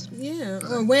Mines. Yeah,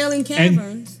 or Wailing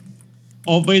Caverns.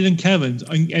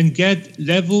 And get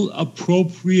level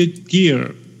appropriate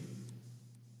gear.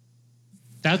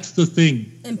 That's the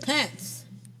thing. And pets.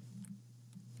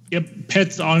 Yep,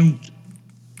 pets aren't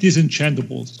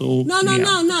disenchantable. So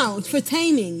no. For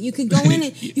taming, you could go in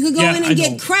and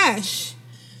get Crash.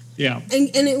 Yeah. And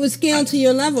it would scale to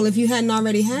your level if you hadn't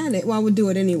already had it. Well, I would do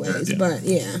it anyways. But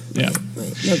Wait,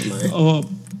 never mind.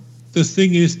 The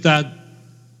thing is that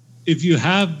if you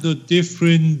have the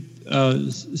different,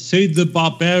 say the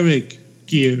barbaric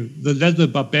gear, the leather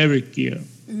barbaric gear,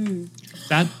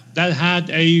 that had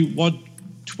a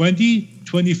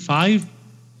 25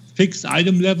 fixed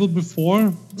item level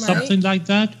before, something like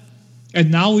that,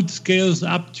 and now it scales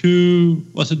up to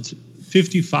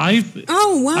 55?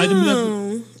 Oh wow!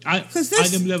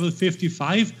 Item level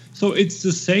 55. So it's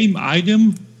the same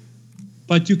item,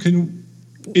 but you can.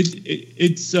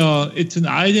 It's an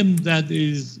item that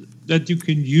you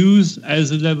can use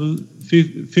as a level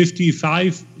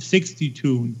 55, 60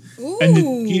 tune,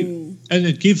 and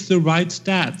it gives the right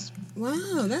stats.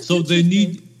 Wow, that's so they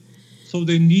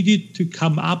needed to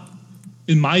come up,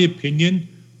 in my opinion,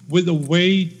 with a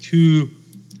way to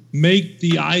make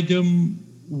the item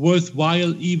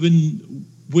worthwhile even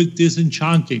with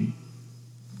disenchanting.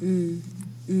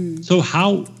 So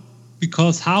how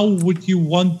would you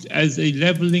want, as a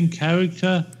leveling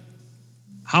character,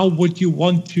 how would you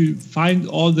want to find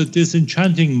all the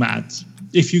disenchanting mats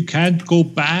if you can't go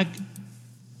back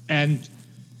and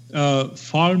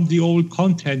farm the old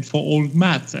content for old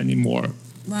mats anymore?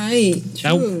 Right,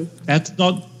 true. That's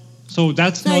not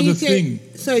a thing.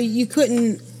 So you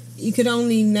couldn't, you could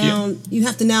only now, you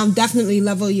have to now definitely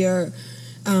level your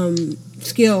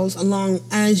skills along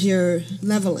as you're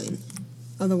leveling.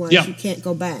 Otherwise, you can't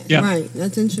go back. Yeah. Right,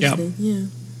 that's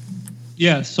interesting.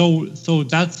 Yeah, so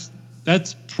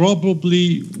that's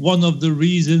probably one of the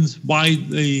reasons why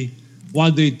they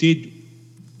did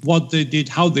what they did,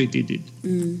 how they did it.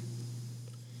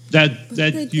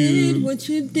 Did what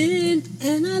you did,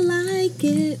 and I like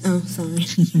it. Oh, sorry.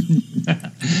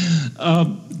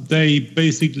 They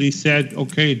basically said,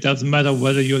 okay, it doesn't matter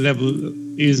whether your level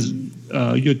is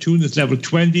your tune is level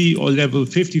 20 or level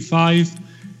 55.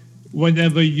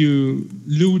 Whenever you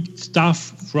loot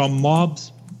stuff from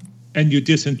mobs and you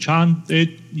disenchant it,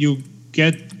 you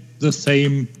get the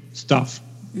same stuff.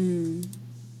 And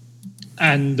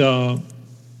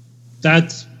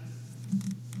that's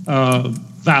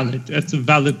valid. That's a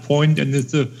valid point, and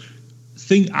it's a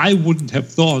thing I wouldn't have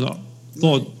thought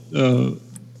to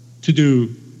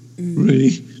do,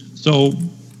 really. So,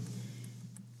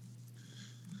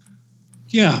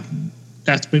 yeah,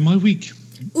 that's been my week.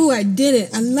 Ooh, I did it.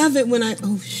 I love it when I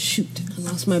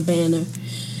lost my banner.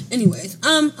 Anyways,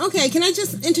 okay, can I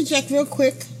just interject real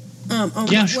quick on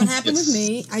what happened with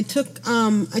me? I took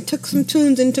some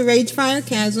tunes into Ragefire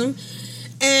Chasm,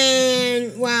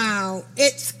 and wow,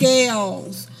 it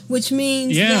scales, which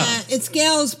means that it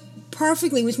scales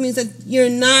perfectly, which means that you're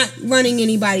not running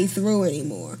anybody through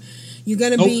anymore. You're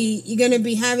gonna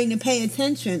be having to pay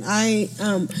attention. I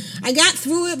got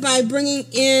through it by bringing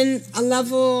in a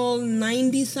level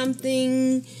 90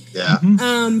 something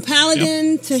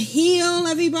paladin to heal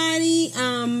everybody.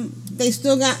 They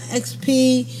still got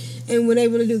XP and were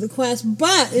able to do the quest,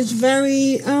 but it's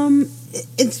very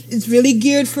it's really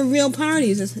geared for real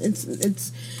parties.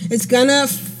 It's gonna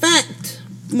affect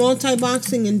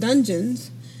multi-boxing in dungeons.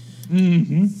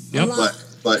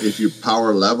 But if you're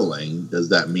power leveling, does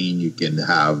that mean you can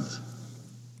have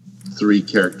 3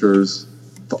 characters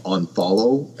on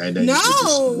follow and then you can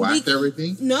just whack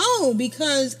everything? No,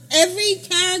 because every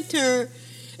character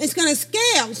is going to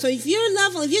scale. So if you're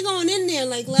going in there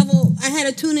like I had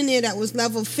a tune in there that was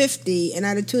level 50, and I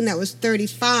had a tune that was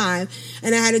 35,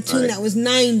 and I had a tune that was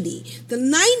 90. The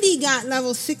 90 got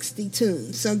level 60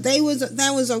 tunes, so that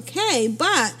was okay.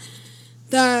 But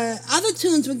the other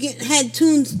tunes had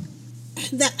tunes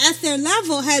that at their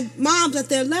level had mobs at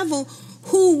their level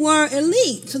who were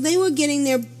elite, so they were getting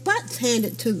their butts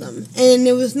handed to them, and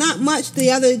there was not much the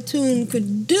other tune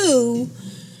could do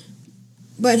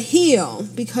but heal,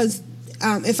 because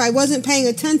if I wasn't paying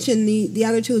attention, the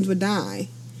other tunes would die.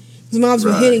 The mobs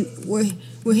were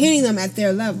hitting them at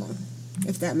their level,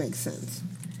 if that makes sense.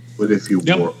 But if you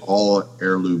wore all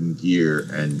heirloom gear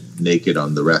and naked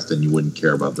on the rest, then you wouldn't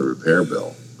care about the repair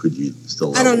bill. could you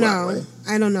still? I level don't that know. way?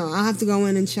 I don't know. I'll have to go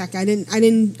in and check. I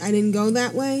didn't go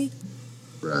that way.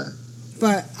 Right.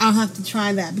 But I'll have to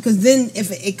try that because then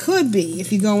if it could be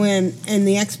if you go in and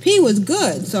the XP was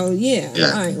good. So yeah.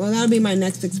 All right. Well, that'll be my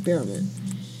next experiment.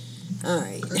 All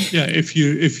right. Yeah, if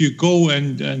you go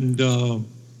and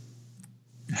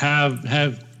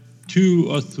have 2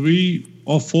 or 3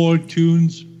 or 4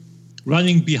 tunes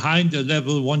running behind a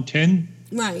level 110,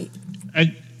 Right.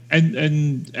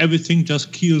 and everything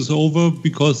just keels over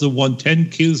because the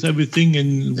 110 kills everything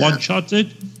and one shots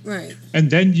it. Right. And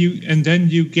then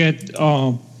you get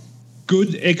good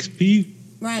XP,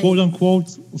 Right. quote unquote,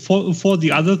 for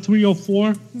the other 3 or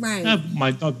 4. Right. That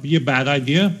might not be a bad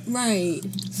idea. Right.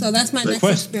 So that's my next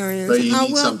experience. But you I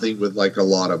need will- something with like a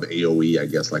lot of AOE, I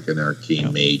guess, like an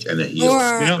arcane mage and a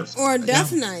healer. or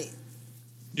Death Knight.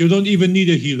 You don't even need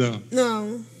a healer.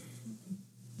 No.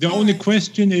 The only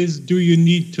question is, do you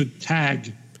need to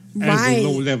tag as Right. a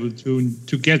low-level tune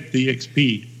to get the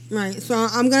XP? Right. So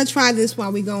I'm gonna try this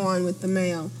while we go on with the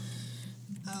mail.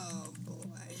 Oh boy.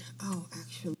 Oh,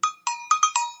 actually.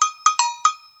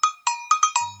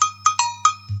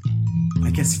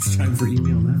 I guess it's time for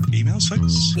email now. Email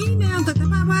sex? Email,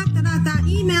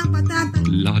 email,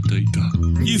 La data.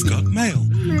 You've got mail.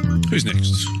 Who's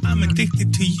next? I'm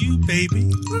addicted to you,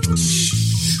 baby.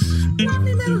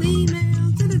 lovely little email.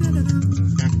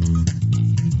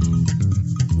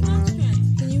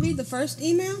 Can you read the first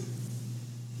email?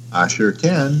 I sure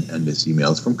can, and this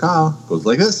email is from Kyle. Goes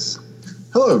like this.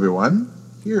 Hello, everyone.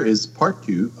 Here is part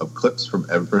 2 of clips from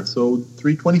episode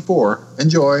 324.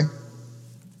 Enjoy.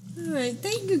 All right.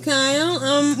 Thank you,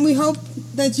 Kyle. We hope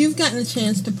that you've gotten a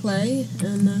chance to play,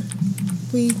 and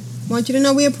we want you to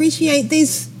know we appreciate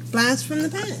these blasts from the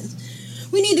past.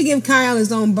 We need to give Kyle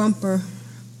his own bumper.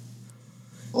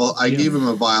 Well, I gave him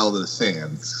a vial of the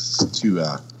sands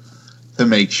to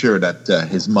make sure that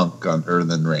his monk on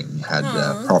Earthen Ring had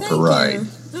proper ride.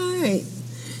 All right.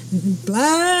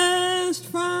 Blast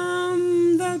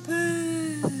from the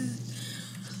past.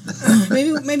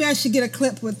 Maybe I should get a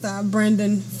clip with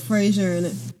Brendan Fraser in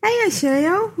it. Hey,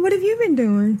 Ashayo, what have you been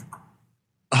doing?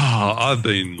 Oh, I've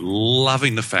been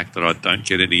loving the fact that I don't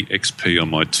get any XP on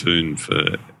my toon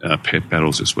for pet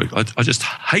battles this week. I just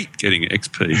hate getting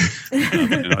XP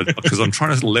because I'm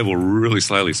trying to level really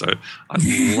slowly. So I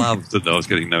love that I was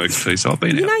getting no XP. So I've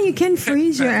been You know you can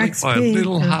freeze your battling XP. my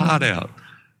little heart out.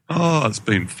 Oh, it's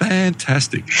been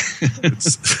fantastic.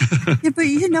 Yeah, but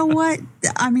you know what?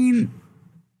 I mean,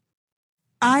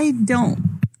 I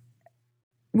don't.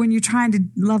 When you're trying to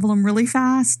level them really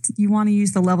fast, you want to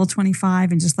use the level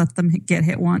 25 and just let them get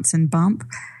hit once and bump.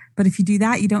 But if you do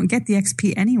that, you don't get the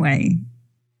XP anyway.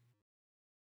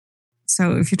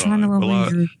 So if you're trying to level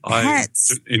your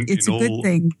pets, it's a good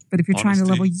thing. But if you're trying to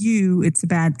level you, it's a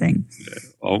bad thing. Yeah.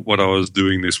 What I was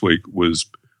doing this week was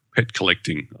pet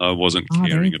collecting. I wasn't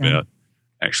caring about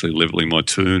actually leveling my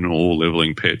toon or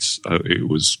leveling pets. It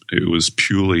was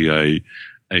purely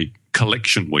a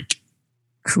collection week.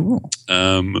 Cool.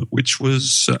 Which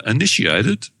was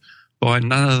initiated by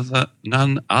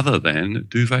none other than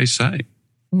Duvet Say,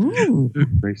 who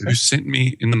sent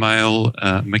me in the mail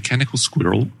Mechanical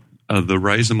Squirrel, the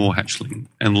Razormore Hatchling,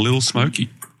 and Lil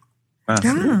Smokey.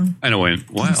 And I went,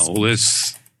 wow,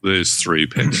 there's 3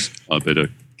 pets. I better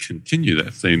continue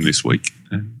that theme this week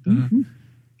and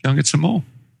go and get some more.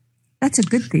 That's a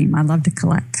good theme. I love to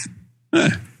collect.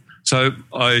 Yeah. So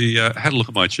I had a look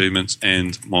at my achievements,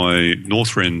 and my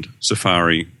Northrend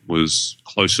Safari was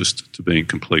closest to being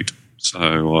complete.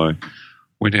 So I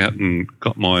went out and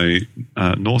got my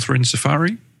Northrend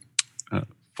Safari,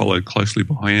 followed closely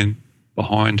behind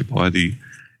by the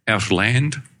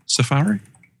Outland Safari,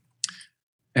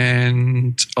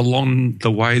 and along the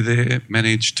way there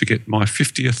managed to get my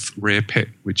 50th rare pet,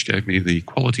 which gave me the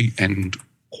quality and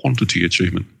quantity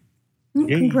achievement.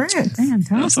 Congrats.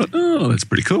 Fantastic. I thought, oh, that's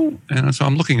pretty cool. And so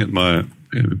I'm looking at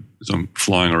as I'm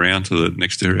flying around to the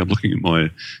next area, I'm looking at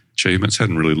my achievements.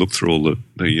 Hadn't really looked through all the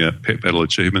pet battle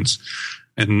achievements,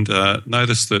 and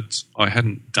noticed that I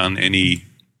hadn't done any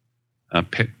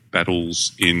pet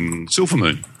battles in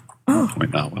Silvermoon. I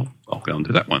went, oh, well, I'll go and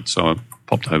do that one. So I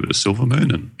popped over to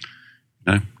Silvermoon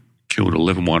and killed a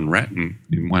level 1 rat in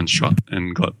one shot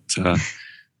and got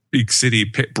Big City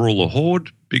Pet Brawler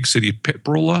Horde, Big City Pet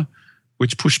Brawler,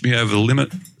 which pushed me over the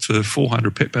limit to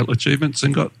 400 pet battle achievements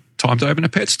and got time to open a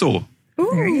pet store.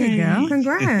 Ooh, there you go.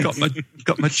 Congrats.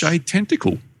 Got my Jade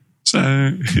Tentacle. So,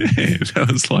 yeah, that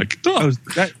was like... Oh,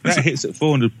 that hits at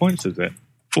 400 points, is it?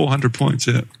 400 points,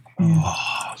 yeah.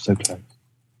 Oh, so close.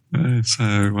 There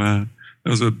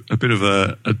was a bit of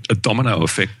a domino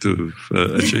effect of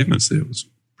achievements there. I was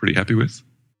pretty happy with.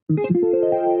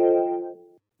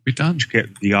 Be done.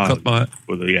 Get the I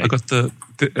got the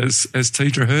as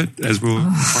Tidra heard as we were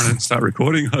trying to start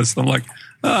recording. I'm like,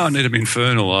 I need an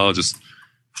infernal. I'll just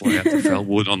fly out to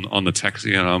Felwood on the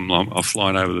taxi, and I'm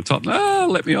flying over the top.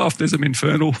 Let me off. There's an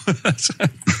infernal.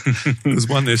 There's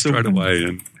one there straight away.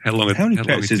 And how many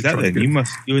pets is that then?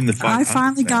 You're in the 500. I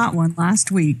finally got one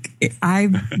last week. I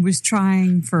was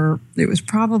trying it was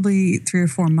probably 3 or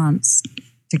 4 months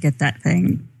to get that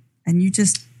thing, and you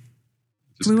just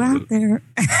flew out there.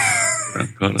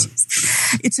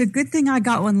 It's a good thing I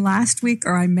got one last week,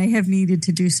 or I may have needed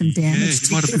to do some damage.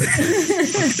 You might have been a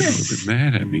little bit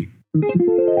mad at me.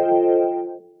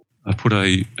 I put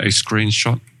a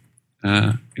screenshot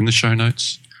in the show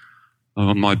notes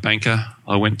on my banker.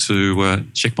 I went to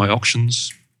check my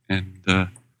auctions and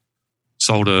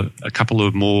sold a couple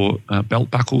of more belt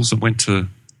buckles and went to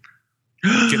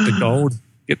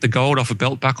get the gold off a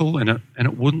belt buckle, and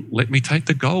it wouldn't let me take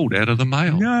the gold out of the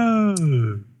mail.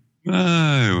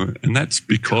 No, and that's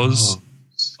because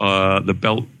the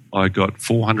belt, I got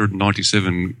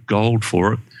 497 gold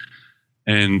for it,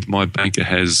 and my banker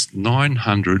has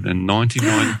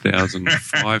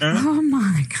 999,500 Oh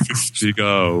my god! to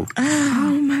go.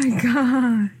 Oh my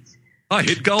god! I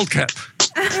hit gold cap.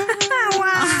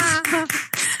 Wow!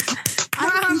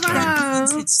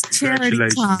 It's charity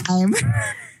time.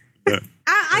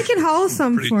 I can hold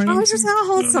some for you. I'll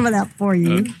hold some of that for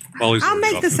you. I'll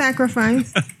make the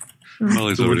sacrifice.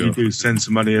 Well, so what do you do? Send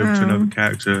some money over to another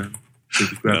character.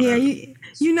 Yeah,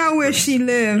 you know where she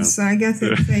lives, so I guess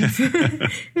it's safe.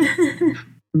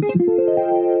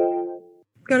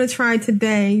 Gonna try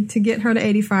today to get her to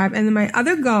 85, and then my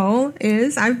other goal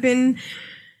is I've been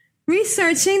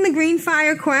researching the Green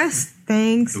Fire quest.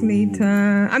 Thanks,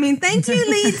 Lita. Thank you,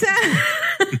 Lita.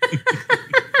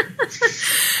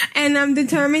 And I'm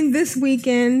determined this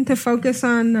weekend to focus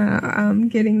on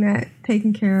getting that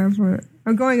taken care of, or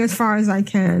going as far as I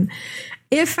can.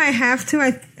 If I have to,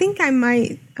 I think I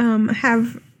might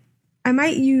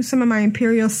use some of my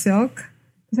Imperial Silk,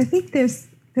 because I think there's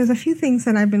a few things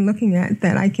that I've been looking at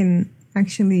that I can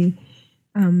actually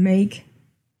make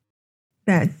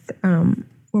that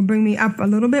will bring me up a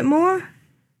little bit more.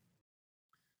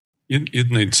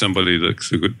 You'd need somebody to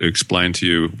explain to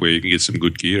you where you can get some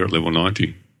good gear at level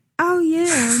 90. Oh,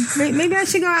 yeah. Maybe I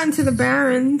should go out into the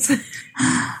Barrens. Wait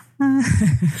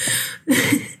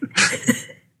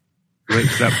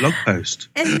for that blog post.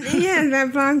 That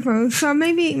blog post. So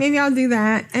maybe I'll do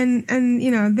that. And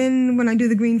then when I do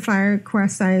the Green Fire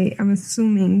quest, I'm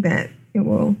assuming that it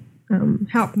will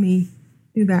help me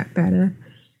do that better.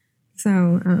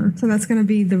 So that's going to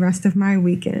be the rest of my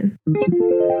weekend.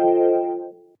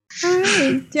 All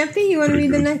right, Jeffy, you want to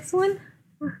read the next one?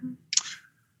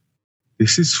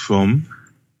 This is from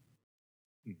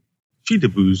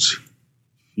Feedaboos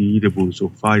or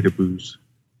Fidaboos.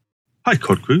 Hi,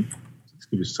 Cod Crew. This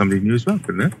could be somebody new as well,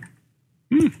 couldn't it?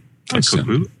 Hi, Cod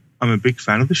Crew. I'm a big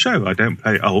fan of the show. I don't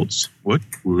play alts. What?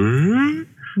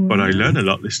 But I learn a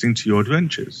lot listening to your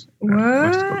adventures.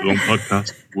 Must have got the wrong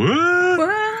podcast. What?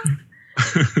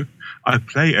 I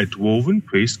play a dwarven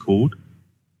priest called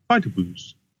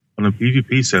Fidaboos on a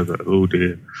PvP server. Oh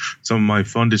dear. Some of my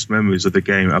fondest memories of the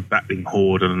game are battling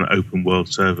Horde on an open world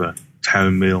server.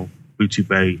 Town Mill, Booty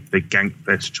Bay, the Gank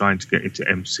Fest trying to get into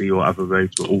MC or other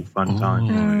raids were all fun times.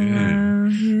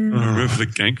 Yeah. I remember the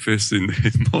Gank Fest in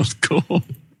Moscow.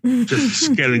 Just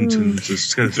skeletons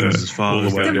as far all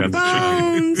as the way down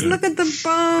bones. Look at the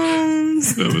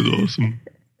bones. That was awesome.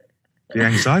 The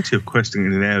anxiety of questing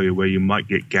in an area where you might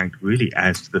get ganked really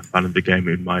adds to the fun of the game,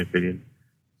 in my opinion.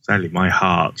 Sadly, my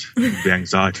heart, the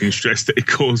anxiety and stress that it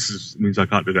causes means I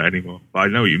can't do that anymore. But I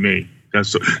know what you mean.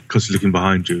 That's because you're looking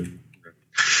behind you.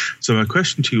 So my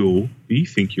question to you all, do you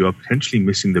think you are potentially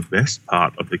missing the best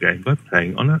part of the game by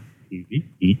playing on a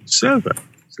PvE server?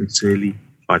 Sincerely,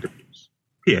 Fidaboos.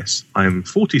 P.S. I am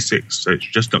 46, so it's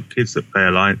just not kids that play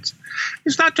Alliance.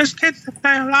 It's not just kids that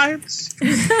play Alliance.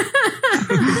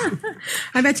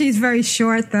 I bet you he's very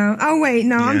short, though. Oh, wait,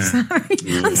 no, I'm sorry.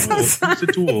 Yeah. I'm so sorry. He's a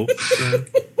dwarf. So.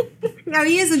 No,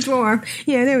 he is a dwarf.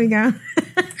 Yeah, there we go.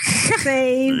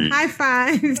 Save. High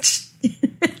five.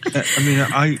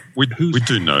 We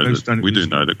do know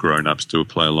that grown-ups do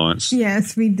play Alliance.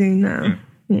 Yes, we do know.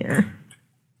 Yeah.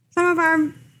 Some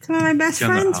of my best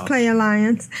friends play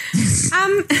Alliance.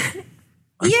 I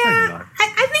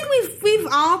think we've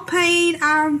all paid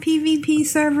our PvP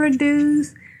server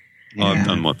dues. I've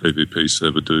done my PvP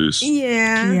server dues.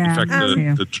 Yeah. In fact,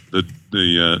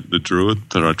 the druid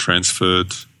that I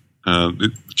transferred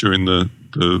during the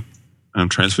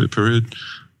transfer period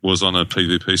was on a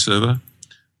PvP server,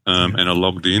 and I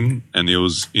logged in, and it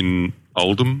was in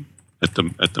Oldham, at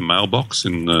the mailbox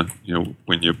in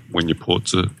when you port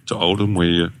to Oldham, where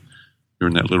you're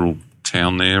in that little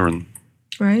town there, and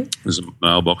right. There's a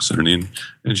mailbox at an inn,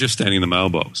 and just standing in the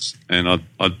mailbox, and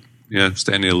I'd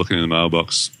standing there looking in the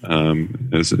mailbox.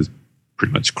 There's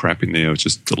pretty much crap in there. I was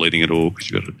just deleting it all because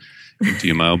you've got to empty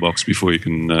your mailbox before you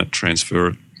can transfer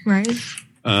it. Right.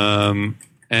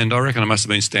 And I reckon I must have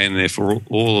been standing there for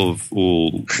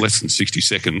less than 60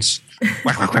 seconds.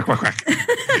 Whack, whack, whack, whack, whack.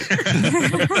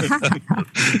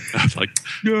 I was like,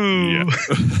 no. Yeah.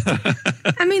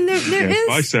 I mean, there is.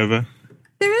 Bye, server.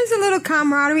 There is a little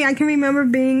camaraderie. I can remember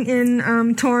being in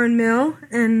Torrin Mill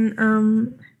and,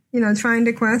 trying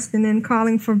to quest and then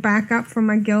calling for backup from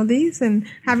my guildies and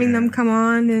having them come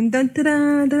on and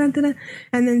da-da-da,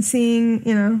 and then seeing,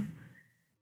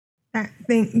 that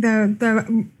thing,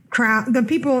 the crowd, the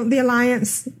people, the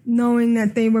alliance, knowing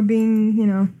that they were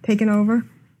being, taken over.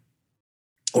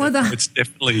 It's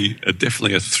definitely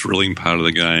a thrilling part of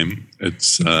the game.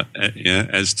 It's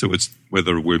as to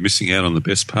whether we're missing out on the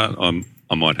best part.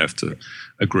 I might have to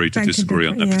agree to disagree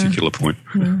on that particular point.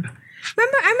 Yeah.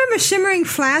 I remember Shimmering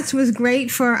Flats was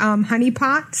great for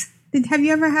honeypots. Have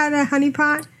you ever had a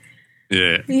honeypot?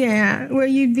 Yeah. Yeah, where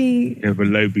you'd be. You have a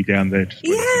Lobie down there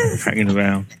just hanging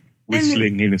around,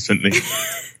 whistling innocently.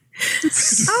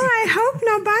 I hope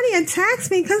nobody attacks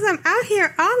me because I'm out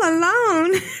here all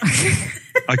alone.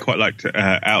 I quite liked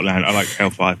Outland. I liked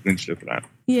Hellfire Peninsula for that.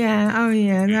 Yeah. Oh,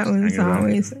 yeah. That was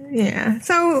always. Yeah.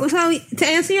 So to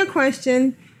answer your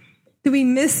question, do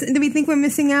we think we're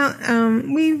missing out?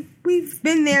 We've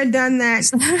been there, done that.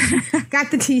 Got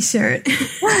the T-shirt.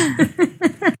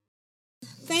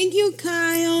 Thank you,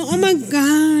 Kyle. Oh my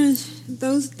gosh,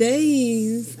 those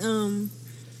days.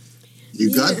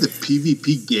 You got the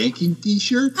PvP ganking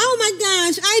T-shirt? Oh my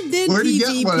gosh, I did. Where'd PvP. you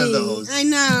get one of those? I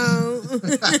know.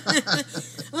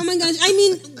 Oh my gosh, I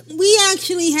mean, we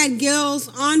actually had guilds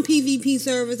on PvP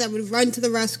servers that would run to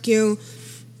the rescue.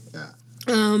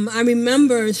 I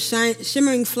remember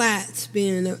Shimmering Flats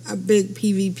being a big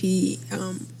PvP,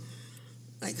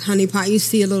 like honeypot. You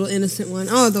see a little innocent one.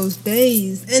 Oh, those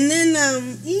days. And then,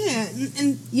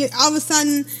 and all of a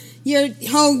sudden, your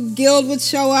whole guild would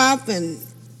show up, and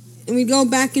we'd go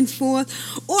back and forth.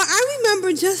 Or I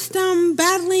remember just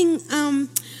battling.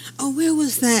 Where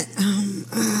was that?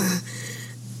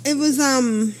 It was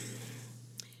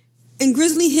in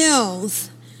Grizzly Hills.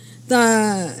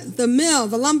 The mill,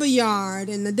 the lumber yard,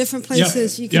 and the different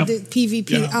places you could do PvP.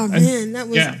 Yeah. Oh man, that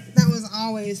was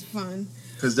always fun.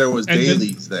 Because there was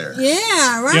dailies there.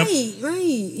 Yeah, right,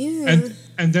 yeah.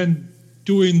 And then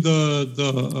doing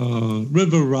the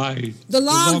river ride, the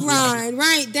log ride,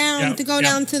 right down to go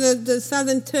down to the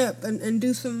southern tip and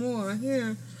do some more.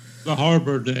 Yeah, the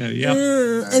harbor there. Yeah,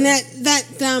 and that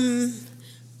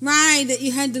ride that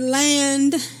you had to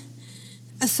land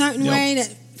a certain way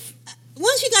that.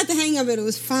 Once you got the hang of it, it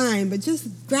was fine. But just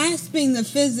grasping the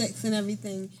physics and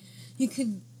everything, you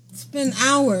could spend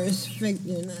hours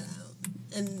figuring that out.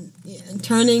 And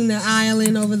turning the aisle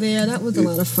in over there, that was a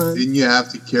lot of fun. Didn't you have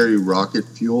to carry rocket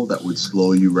fuel that would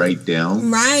slow you right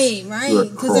down? Right.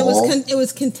 Because it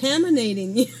was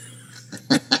contaminating you.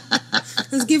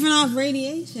 It was giving off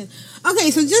radiation. Okay,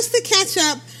 so just to catch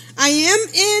up, I am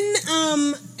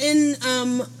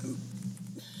in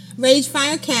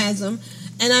Ragefire Chasm.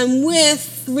 And I'm with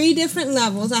 3 different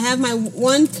levels. I have my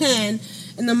 110,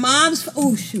 and the mobs.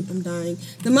 Oh shoot, I'm dying.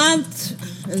 The mobs,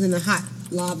 as in the hot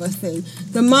lava thing.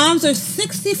 The mobs are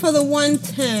 60 for the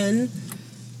 110,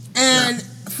 and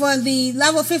for the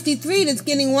level 53, that's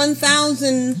getting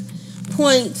 1,000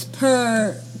 points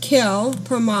per kill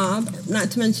per mob.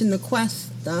 Not to mention the quest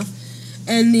stuff,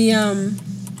 and the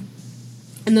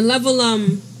level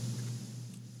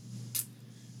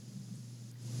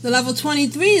The level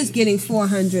 23 is getting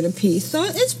 400 apiece, so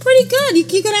it's pretty good. You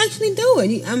could actually do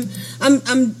it.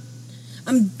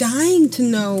 I'm dying to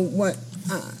know what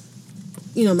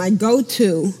my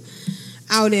go-to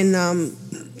out in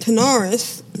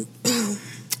Tenoris.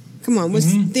 Come on,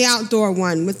 what's the outdoor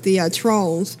one with the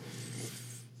trolls?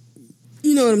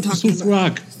 You know what I'm talking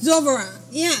about. Zilvarak.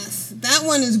 Yes, that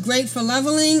one is great for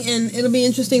leveling, and it'll be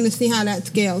interesting to see how that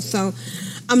scales. So.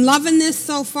 I'm loving this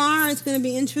so far. It's going to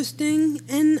be interesting,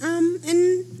 and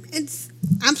it's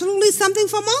absolutely something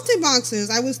for multi-boxers.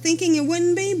 I was thinking it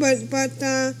wouldn't be, but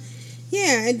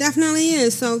yeah, it definitely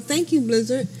is. So thank you,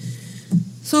 Blizzard.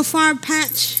 So far,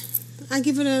 patch, I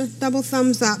give it a double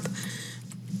thumbs up.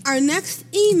 Our next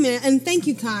email, and thank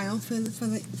you, Kyle, for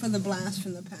the blast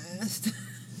from the past.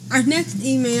 Our next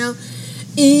email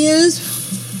is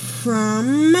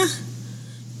from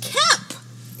Cap.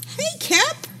 Hey,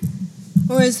 Cap.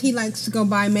 Or as he likes to go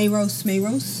by, Mayros.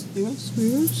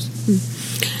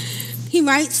 He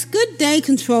writes, "Good day,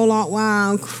 Ctrl Alt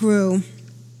WoW crew.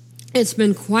 It's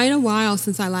been quite a while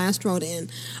since I last wrote in.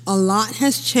 A lot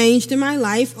has changed in my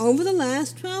life over the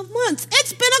last 12 months.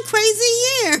 It's been a crazy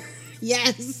year."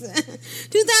 Yes.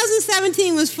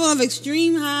 2017 was full of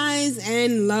extreme highs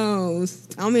and lows.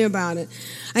 Tell me about it.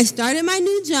 I started my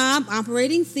new job,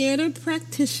 operating theater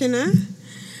practitioner,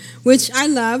 which I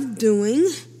loved doing.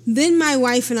 Then my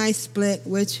wife and I split,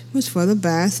 which was for the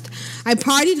best. I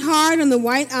partied hard on the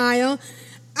White Isle.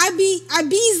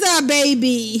 Ibiza,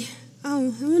 baby.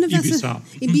 Oh, I wonder if that's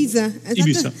Ibiza.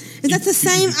 Is that the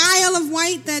same Isle of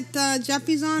Wight that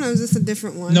Jeffy's on, or is this a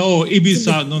different one? No,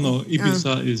 Ibiza. No.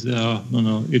 Ibiza is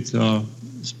it's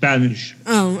Spanish.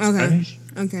 Oh, okay. Spanish?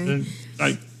 Okay.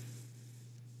 Like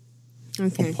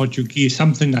okay. Or Portuguese,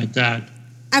 something like that.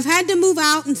 I've had to move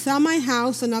out and sell my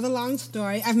house, another long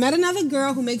story. I've met another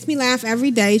girl who makes me laugh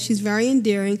every day. She's very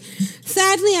endearing.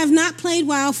 Sadly, I've not played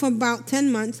WoW for about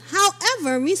 10 months.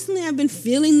 However, recently I've been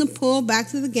feeling the pull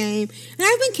back to the game, and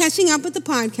I've been catching up with the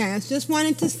podcast. Just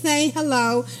wanted to say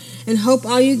hello and hope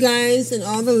all you guys and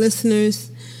all the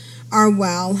listeners are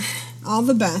well. All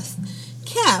the best.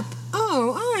 Cap.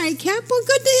 Oh, all right, Cap. Well,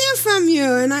 good to hear from you,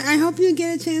 and I hope you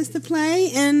get a chance to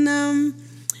play, and,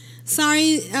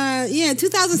 sorry,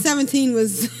 2017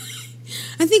 was,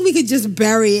 I think we could just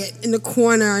bury it in the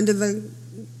corner under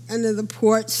the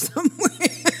porch somewhere.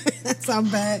 That's how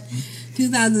bad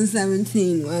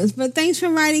 2017 was. But thanks for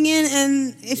writing in,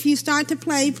 and if you start to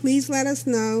play, please let us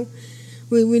know.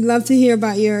 We'd love to hear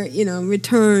about your,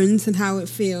 returns and how it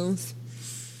feels.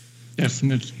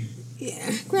 Definitely.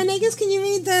 Yeah. Granagas, can you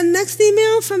read the next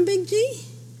email from Big G?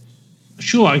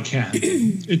 Sure, I can.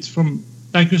 It's from,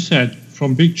 like you said,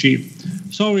 from Big G.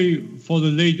 Sorry for the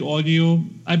late audio.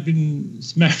 I've been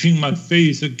smashing my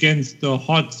face against the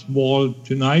hot wall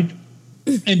tonight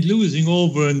and losing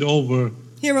over and over.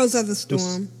 Heroes of the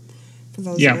Storm. For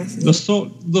those the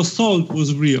salt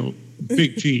was real.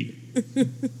 Big G.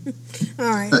 All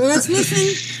right. Well, let's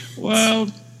listen. Well,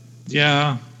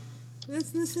 yeah.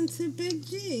 Let's listen to Big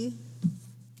G.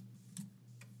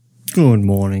 Good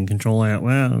morning, Control Out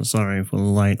WoW. Sorry for the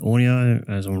late audio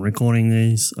as I'm recording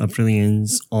these.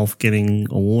 Aprillian's off getting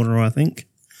a water, I think.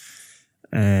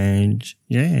 And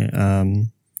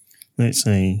let's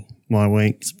see. My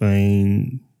week's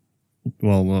been, the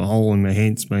hole in my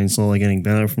head's been slowly getting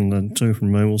better from the tooth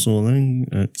removal sort of thing.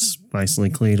 It's basically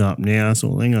cleared up now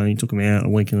sort of thing. I only took them out a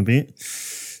week and a bit.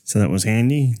 So that was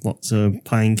handy. Lots of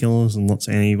painkillers and lots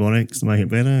of antibiotics to make it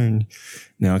better. And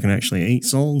now I can actually eat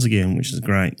solids again, which is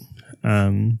great.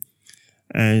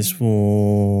 As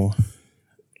for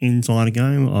inside a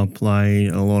game, I've played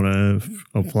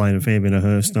a fair bit of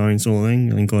Hearthstone sort of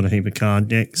thing and got a heap of card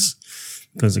decks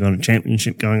because I've got a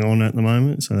championship going on at the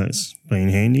moment, so that's been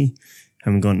handy.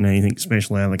 Haven't gotten anything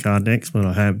special out of the card decks, but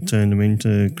I have turned them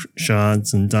into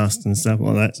shards and dust and stuff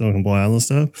like that so I can buy other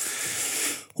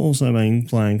stuff. Also been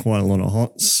playing quite a lot of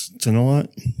HOTS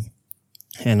tonight.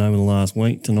 And over the last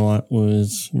week, tonight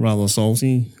was rather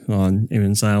salty. I'd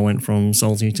even say I went from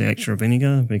salty to extra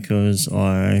vinegar because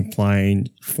I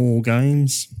played 4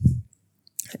 games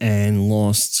and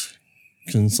lost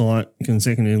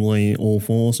consecutively all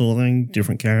 4 sort of thing.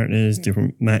 Different characters,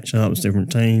 different matchups,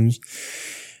 different teams,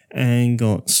 and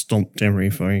got stomped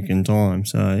every freaking time.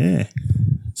 So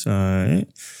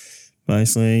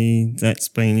basically that's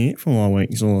been it for my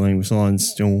week sort of thing, besides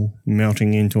still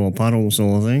melting into a puddle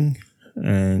sort of thing.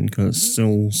 And because it's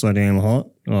still so damn hot,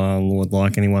 I would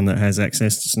like anyone that has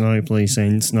access to snow, please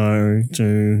send snow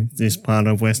to this part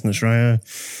of Western Australia,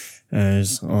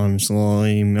 as I'm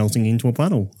slowly melting into a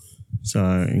puddle.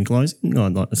 So in closing,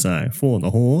 I'd like to say for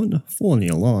the Horde, for the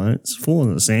Alliance, for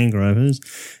the Sandgrovers,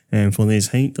 and for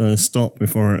this heat to stop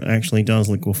before it actually does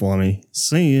liquefy me.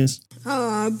 See yous.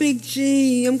 Oh, Big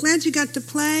G, I'm glad you got to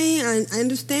play. I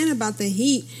understand about the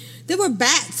heat. There were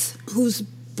bats whose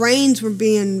brains were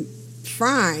being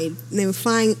fried, and they were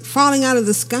falling out of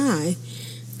the sky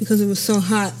because it was so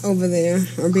hot over there,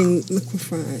 or being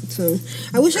liquefied. So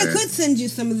I wish I could send you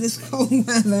some of this cold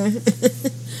weather.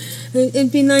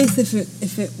 It'd be nice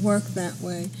if it worked that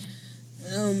way.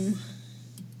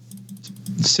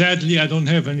 Sadly, I don't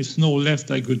have any snow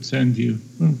left I could send you.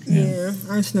 Yeah,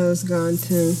 our snow's gone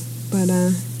too. But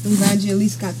I'm glad you at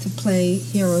least got to play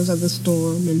Heroes of the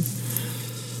Storm, and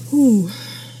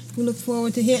we look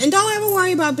forward to hearing. And don't ever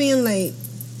worry about being late.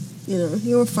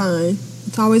 You were fine.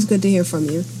 It's always good to hear from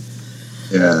you.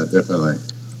 Yeah, definitely.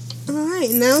 All right,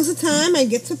 now's the time I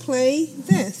get to play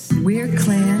this. We're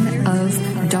clan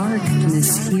of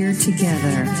darkness here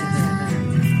together.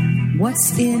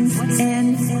 What's in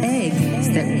an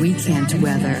egg that we can't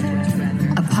weather?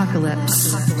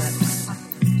 Apocalypse.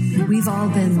 We've all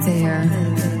been there.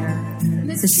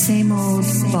 The same old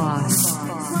boss.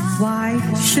 Why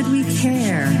should we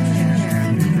care?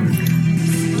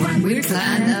 We're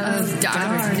clan of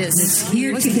darkness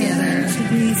here together.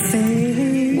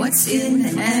 What's in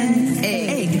an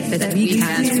egg that we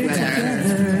can't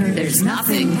weather? There's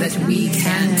nothing that we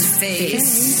can't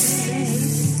face.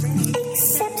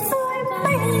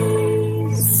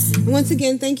 Once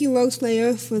again, thank you, Rogue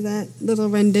Slayer, for that little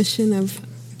rendition of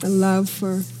the love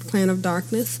for Clan of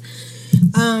Darkness.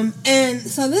 And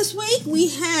so this week we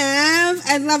have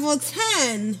at level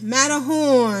 10,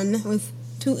 Matterhorn, with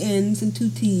 2 N's and 2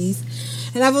 T's.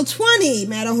 At level 20,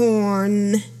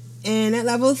 Matterhorn. And at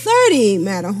level 30,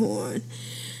 Matterhorn.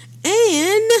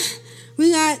 And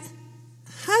we got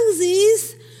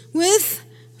Hugsies with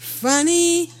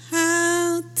Funny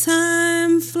How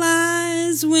Time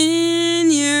Flies When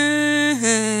You're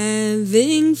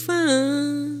Having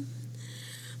Fun,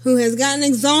 who has gotten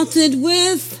exalted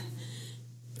with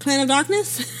Clan of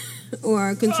Darkness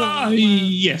or Control?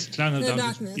 Yes, Clan of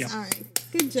Darkness. Yeah. All right.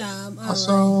 Good job.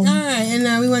 Awesome. All right. And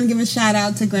we want to give a shout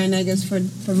out to Grand Eggers for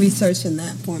researching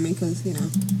that for me because, I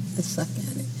suck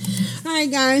at it. All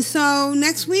right, guys. So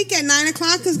next week at 9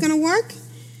 o'clock is going to work?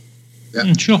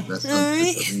 Yeah, sure. All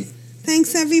right.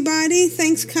 Thanks, everybody.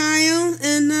 Thanks, Kyle.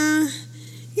 And,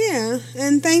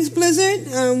 and thanks, Blizzard.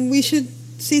 We should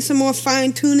see some more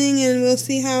fine-tuning, and we'll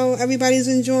see how everybody's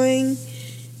enjoying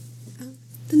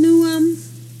the new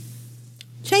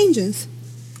changes.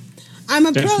 I'm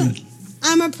a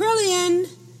Prillian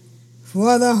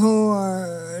for the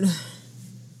Horde.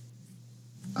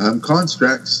 I'm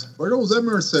Constrax for those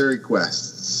emissary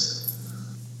quests.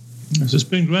 This has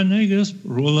been Grand Negus,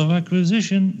 Rule of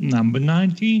Acquisition, number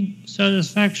 19.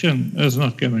 Satisfaction is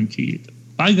not guaranteed.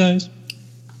 Bye, guys.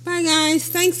 Bye, guys.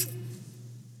 Thanks.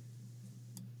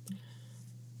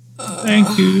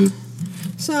 Thank you.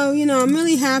 So, I'm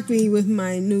really happy with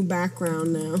my new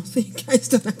background now. So you guys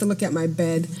don't have to look at my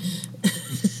bed.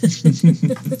 I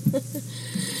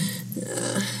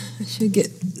should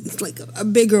get like a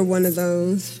bigger one of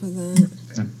those for that.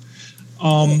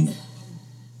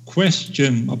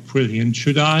 Question, Brilliant.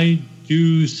 Should I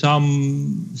do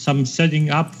some setting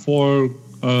up for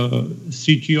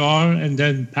CTR and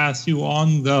then pass you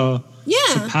on the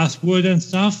password and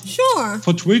stuff? Sure.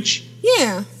 For Twitch?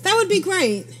 Yeah, that would be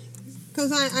great.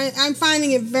 Because I'm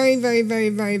finding it very, very, very,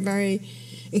 very, very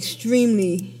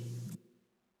extremely